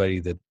that anybody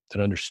that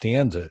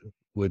understands it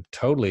would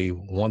totally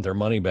want their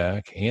money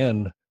back,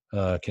 and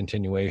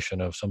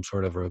continuation of some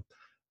sort of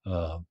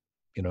an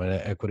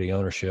equity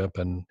ownership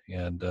and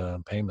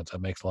payments. That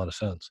makes a lot of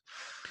sense.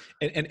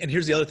 And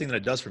here's the other thing that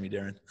it does for me,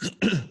 Darren.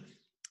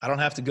 I don't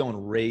have to go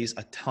and raise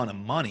a ton of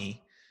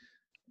money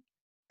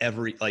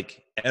every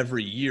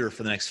year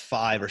for the next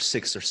 5 or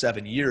 6 or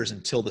 7 years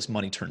until this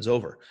money turns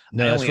over.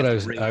 No, that's what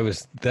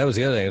that was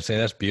the other thing I was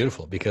saying. That's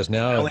beautiful, because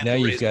now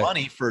you've got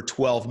money for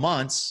 12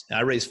 months. And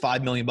I raise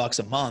 $5 million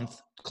a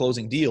month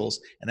closing deals,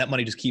 and that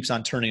money just keeps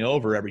on turning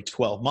over every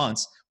 12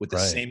 months with the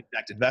same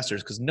exact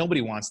investors, because nobody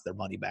wants their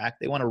money back.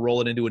 They want to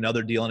roll it into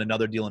another deal and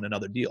another deal and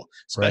another deal,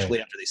 especially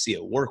after they see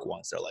it work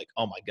once. They're like,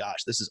 oh my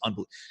gosh, this is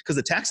unbelievable. Because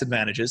the tax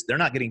advantages, they're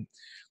not getting,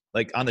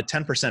 like on the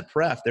 10%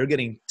 pref, they're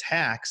getting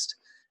taxed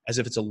as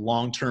if it's a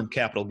long-term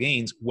capital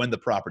gains when the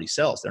property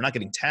sells. They're not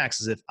getting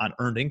taxed as if on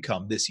earned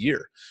income this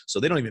year. So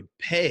they don't even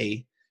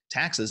pay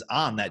taxes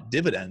on that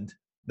dividend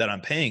that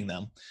I'm paying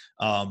them.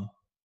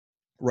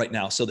 right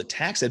now. So the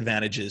tax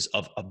advantages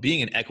of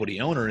being an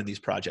equity owner in these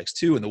projects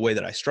too, and the way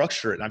that I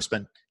structure it, and I've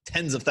spent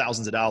tens of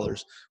thousands of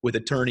dollars with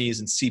attorneys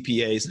and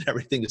CPAs and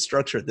everything to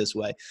structure it this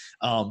way.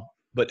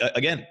 But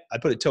again, I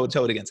put it toe to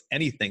toe against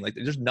anything. Like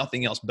there's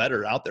nothing else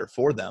better out there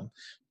for them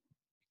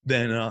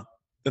than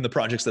the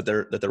projects that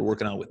they're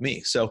working on with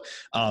me. So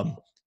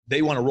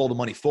they want to roll the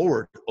money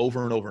forward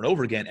over and over and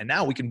over again. And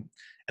now we can,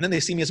 and then they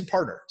see me as a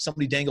partner.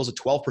 Somebody dangles a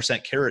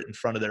 12% carrot in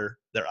front of their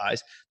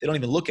eyes. They don't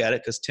even look at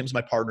it because Tim's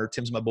my partner.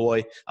 Tim's my boy.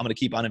 I'm going to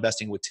keep on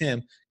investing with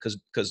Tim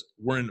because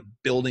we're in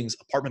buildings,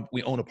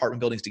 we own apartment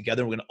buildings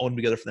together. We're going to own them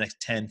together for the next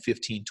 10,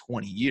 15,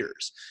 20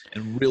 years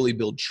and really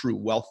build true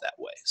wealth that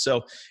way.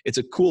 So it's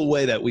a cool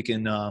way that we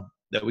can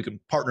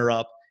partner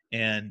up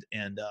and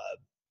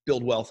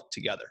build wealth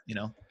together, you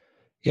know?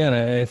 Yeah. And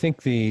I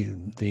think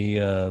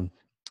the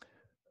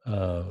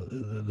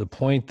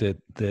point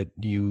that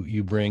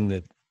you bring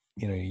that,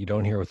 you know, you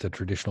don't hear with the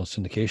traditional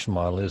syndication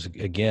model is,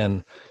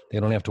 again, they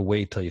don't have to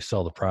wait till you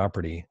sell the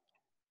property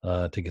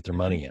to get their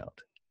money out.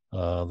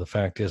 The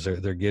fact is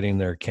they're getting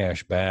their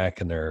cash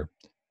back, and they're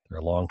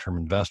a long-term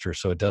investor.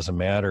 So it doesn't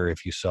matter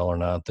if you sell or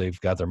not, they've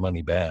got their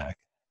money back.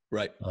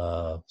 Right.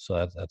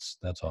 So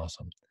that's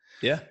awesome.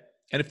 Yeah.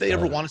 And if they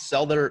ever want to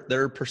sell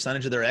their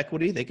percentage of their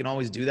equity, they can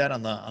always do that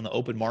on the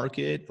open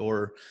market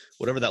or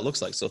whatever that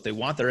looks like. So if they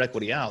want their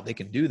equity out, they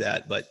can do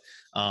that. But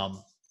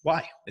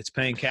why? It's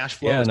paying cash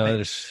flow. Yeah,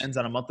 no, Ends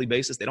on a monthly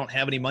basis. They don't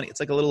have any money. It's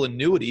like a little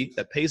annuity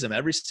that pays them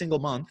every single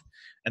month,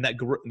 and that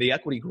the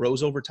equity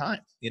grows over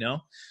time. You know,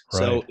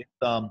 right.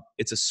 So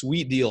it's a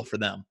sweet deal for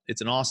them. It's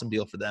an awesome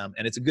deal for them,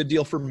 and it's a good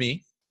deal for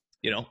me.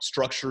 You know,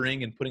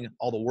 structuring and putting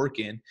all the work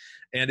in.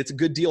 And it's a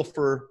good deal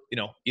for, you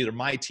know, either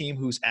my team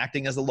who's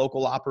acting as a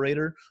local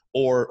operator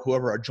or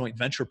whoever our joint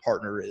venture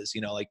partner is.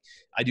 You know, like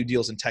I do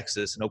deals in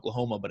Texas and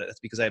Oklahoma, but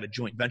that's because I have a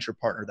joint venture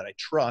partner that I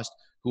trust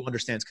who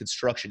understands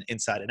construction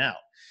inside and out.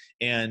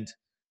 And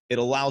it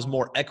allows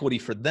more equity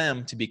for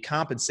them to be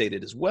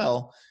compensated as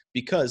well,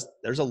 because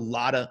there's a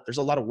lot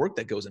of work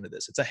that goes into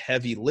this. It's a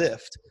heavy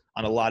lift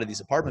on a lot of these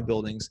apartment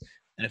buildings.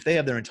 And if they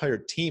have their entire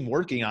team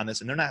working on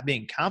this and they're not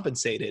being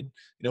compensated,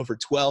 you know, for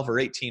 12 or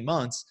 18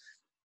 months,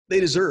 they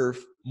deserve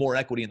more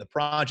equity in the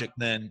project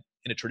than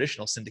in a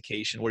traditional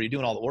syndication where you're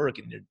doing all the work.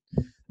 And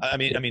I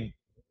mean,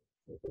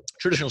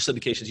 traditional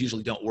syndications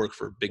usually don't work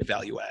for big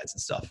value adds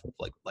and stuff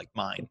like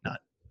mine, not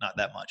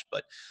that much.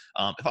 But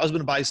if I was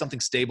going to buy something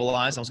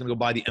stabilized, I was going to go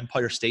buy the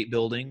Empire State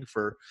Building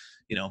for,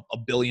 you know,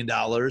 $1 billion,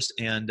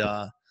 and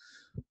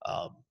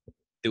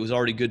it was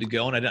already good to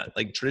go. And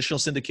like traditional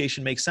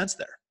syndication makes sense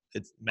there.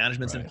 It's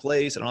management's Right. in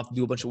place. I don't have to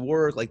do a bunch of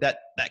work like that.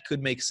 That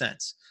could make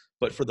sense.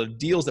 But for the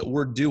deals that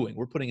we're doing,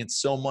 we're putting in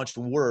so much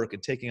work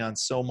and taking on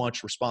so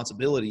much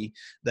responsibility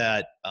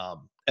that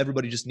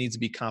everybody just needs to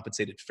be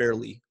compensated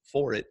fairly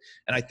for it.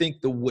 And I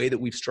think the way that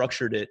we've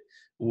structured it,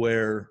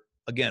 where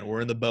again,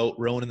 we're in the boat,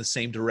 rowing in the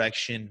same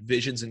direction,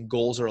 visions and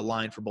goals are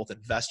aligned for both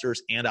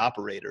investors and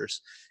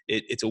operators.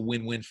 It's a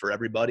win-win for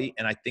everybody.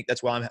 And I think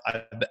that's why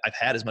I've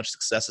had as much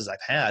success as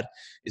I've had,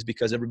 is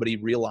because everybody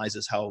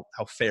realizes how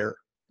fair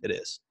it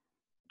is.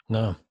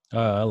 No,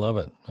 I love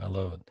it. I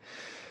love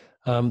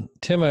it.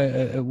 Tim,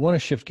 I want to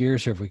shift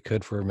gears here if we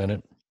could for a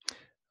minute.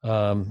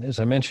 As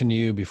I mentioned to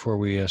you before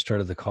we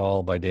started the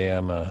call, by day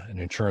I'm an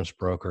insurance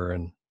broker,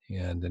 and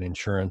in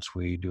insurance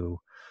we do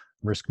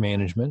risk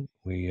management.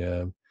 We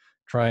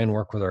try and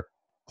work with our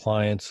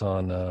clients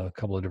on a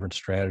couple of different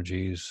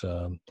strategies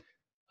to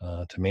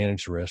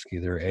manage the risk,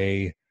 either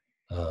A,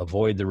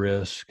 avoid the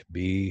risk,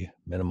 B,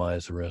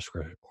 minimize the risk,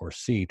 or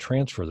C,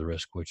 transfer the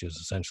risk, which is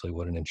essentially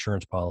what an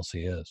insurance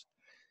policy is.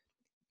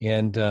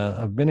 And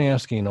I've been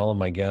asking all of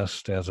my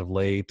guests as of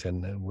late,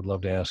 and would love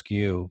to ask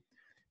you,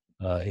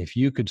 if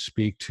you could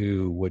speak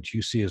to what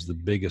you see as the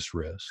biggest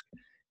risk.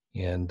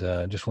 And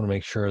just want to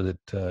make sure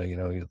that,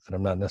 that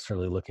I'm not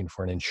necessarily looking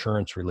for an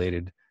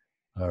insurance-related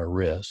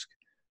risk,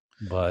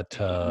 but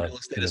real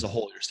estate as a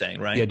whole, you're saying,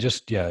 right?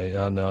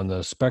 Yeah, on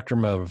the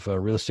spectrum of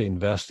real estate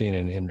investing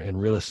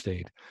and real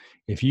estate,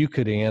 if you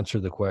could answer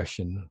the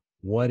question,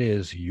 what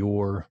is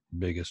your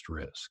biggest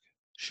risk?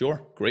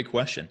 Sure. Great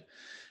question.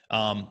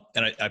 And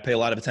I pay a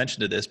lot of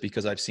attention to this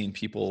because I've seen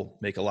people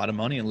make a lot of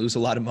money and lose a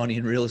lot of money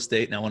in real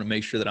estate. And I want to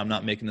make sure that I'm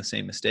not making the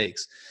same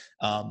mistakes.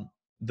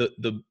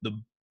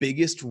 The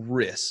biggest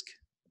risk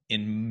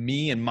in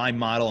me and my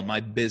model and my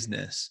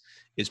business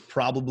is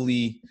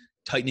probably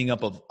tightening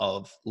up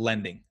of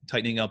lending,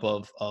 tightening up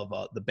of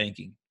the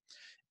banking.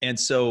 And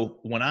so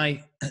when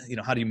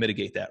how do you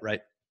mitigate that? Right.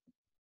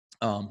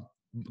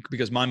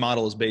 Because my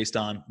model is based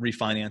on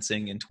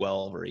refinancing in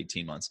 12 or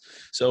 18 months.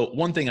 So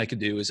one thing I could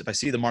do is, if I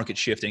see the market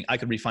shifting, I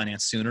could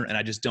refinance sooner, and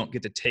I just don't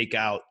get to take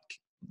out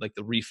like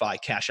the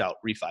cash out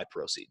refi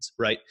proceeds,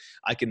 right?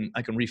 I can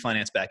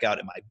refinance back out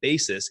at my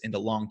basis into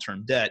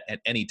long-term debt at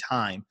any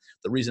time.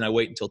 The reason I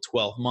wait until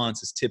 12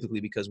 months is typically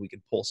because we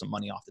can pull some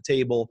money off the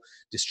table,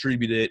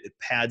 distribute it. It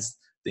pads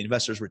the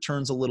investors'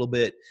 returns a little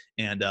bit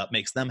and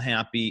makes them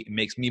happy. It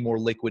makes me more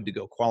liquid to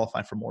go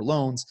qualify for more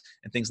loans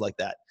and things like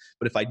that.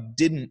 But if I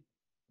didn't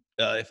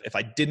if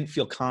I didn't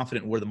feel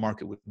confident where the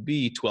market would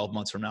be 12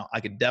 months from now, I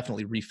could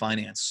definitely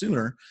refinance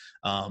sooner,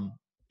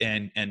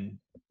 and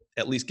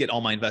at least get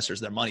all my investors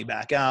their money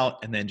back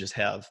out, and then just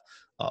have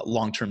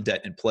long-term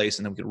debt in place,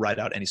 and then we could ride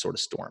out any sort of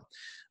storm.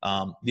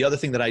 The other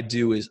thing that I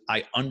do is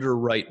I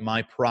underwrite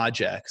my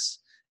projects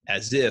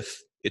as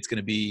if it's going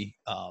to be,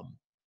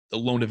 the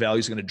loan to value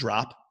is going to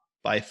drop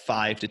by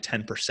 5 to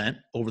 10%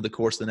 over the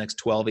course of the next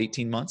 12,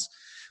 18 months.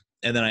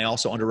 And then I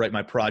also underwrite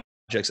my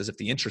projects as if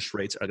the interest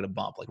rates are going to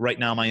bump. Like right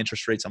now, my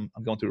interest rates, I'm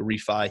going through a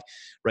refi.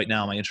 Right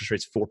now, my interest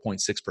rate's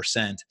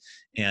 4.6%.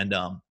 And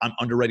I'm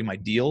underwriting my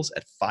deals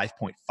at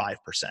 5.5%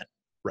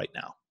 right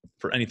now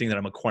for anything that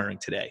I'm acquiring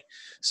today.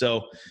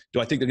 So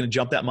do I think they're going to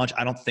jump that much?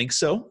 I don't think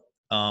so.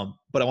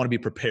 But I want to be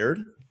prepared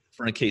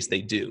for in case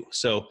they do.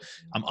 So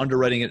I'm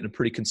underwriting it in a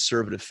pretty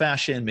conservative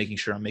fashion, making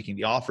sure I'm making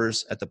the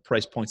offers at the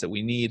price points that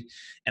we need.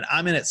 And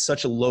I'm in at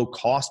such a low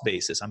cost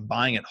basis. I'm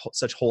buying at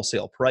such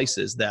wholesale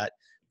prices that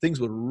things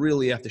would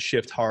really have to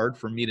shift hard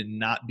for me to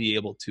not be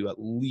able to at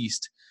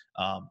least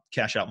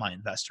cash out my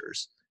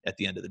investors at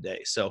the end of the day.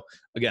 So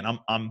again,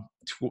 I'm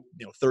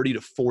 30 to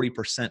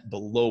 40%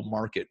 below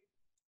market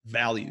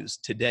values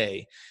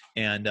today.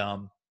 And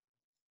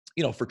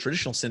for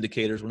traditional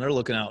syndicators, when they're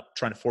looking out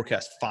trying to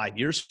forecast 5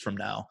 years from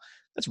now,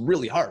 that's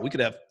really hard. We could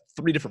have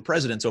 3 different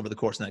presidents over the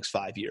course of the next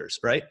 5 years,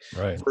 right?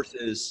 Right.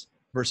 Versus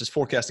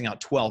forecasting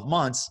out 12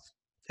 months,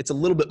 it's a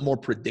little bit more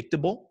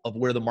predictable of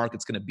where the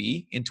market's going to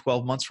be in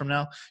 12 months from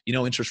now.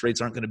 Interest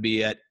rates aren't going to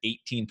be at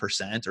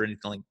 18% or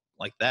anything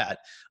like that.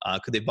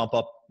 Could they bump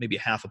up maybe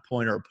a half a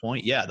point or a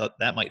point? Yeah,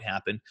 that might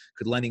happen.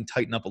 Could lending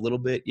tighten up a little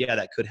bit? Yeah,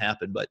 that could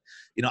happen. But,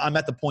 I'm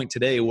at the point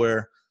today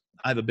where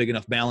I have a big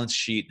enough balance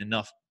sheet and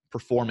enough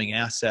performing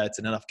assets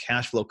and enough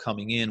cash flow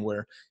coming in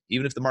where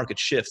even if the market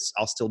shifts,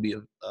 I'll still be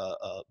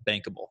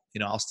bankable.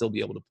 I'll still be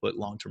able to put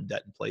long-term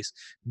debt in place,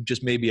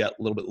 just maybe at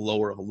a little bit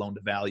lower of a loan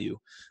to value.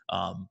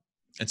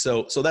 And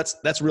so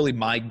that's really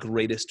my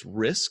greatest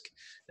risk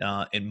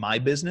in my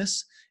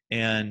business.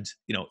 And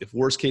if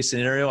worst case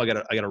scenario, I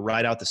gotta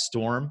ride out the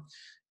storm,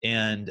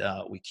 and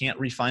we can't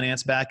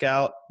refinance back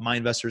out, my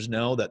investors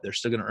know that they're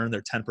still going to earn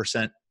their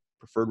 10%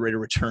 preferred rate of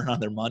return on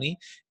their money,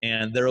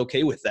 and they're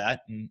okay with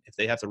that. And if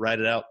they have to ride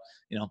it out,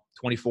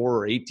 24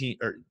 or 18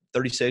 or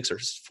 36 or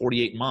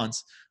 48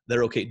 months,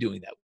 they're okay doing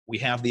that. We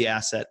have the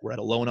asset. We're at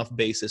a low enough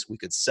basis. We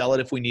could sell it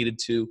if we needed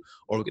to,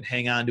 or we could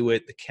hang on to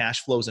it. The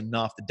cash flow is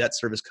enough. The debt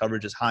service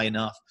coverage is high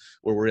enough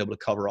where we're able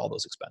to cover all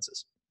those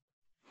expenses.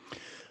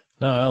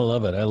 No, I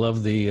love it. I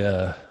love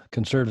the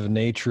conservative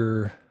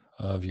nature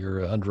of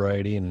your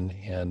underwriting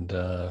and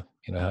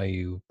how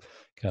you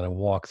kind of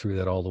walk through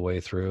that all the way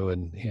through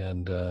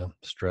and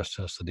stress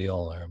test the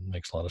deal there.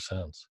 Makes a lot of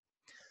sense.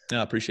 Yeah,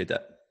 I appreciate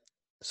that.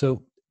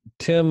 So,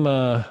 Tim,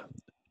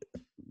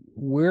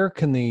 where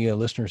can the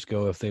listeners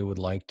go if they would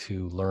like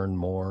to learn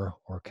more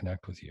or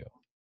connect with you?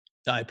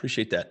 I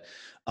appreciate that.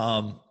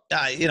 I'm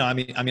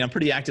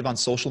pretty active on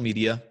social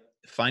media.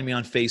 Find me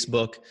on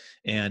Facebook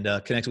and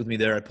connect with me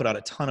there. I put out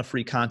a ton of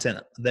free content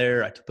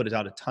there. I put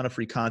out a ton of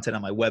free content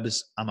on my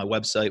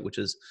website, which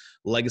is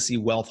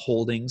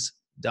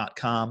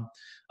legacywealthholdings.com.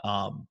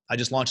 I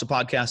just launched a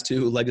podcast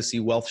too,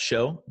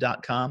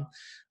 legacywealthshow.com.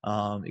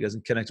 You guys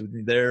can connect with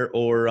me there,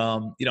 or,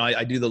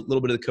 I do the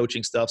little bit of the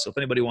coaching stuff. So if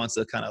anybody wants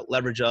to kind of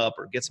leverage up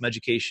or get some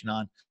education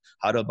on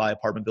how to buy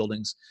apartment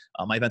buildings,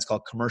 my event's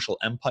called Commercial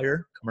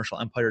Empire,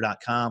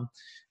 commercialempire.com.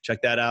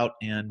 Check that out.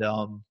 And,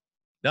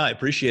 no, I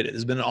appreciate it.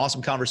 It's been an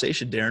awesome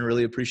conversation, Darren.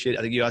 Really appreciate it.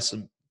 I think you asked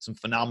some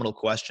phenomenal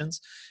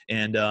questions.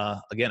 And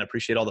again,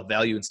 appreciate all the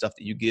value and stuff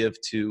that you give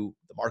to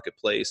the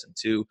marketplace and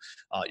to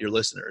your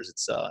listeners.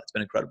 It's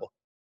been incredible.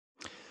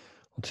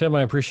 Well, Tim,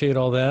 I appreciate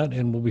all that.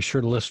 And we'll be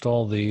sure to list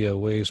all the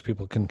ways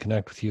people can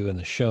connect with you in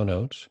the show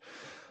notes.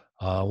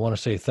 I want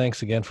to say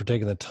thanks again for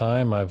taking the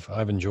time.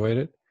 I've enjoyed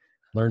it,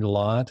 learned a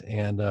lot,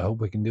 and I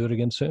hope we can do it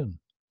again soon.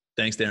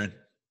 Thanks, Darren.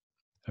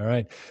 All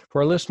right.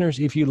 For our listeners,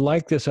 if you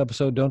like this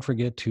episode, don't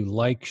forget to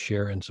like,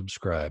 share, and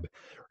subscribe.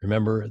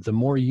 Remember, the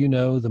more you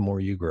know, the more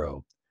you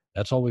grow.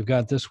 That's all we've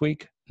got this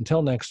week.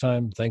 Until next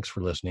time, thanks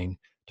for listening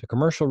to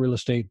Commercial Real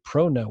Estate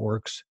Pro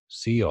Network's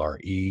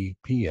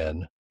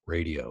CREPN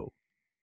Radio.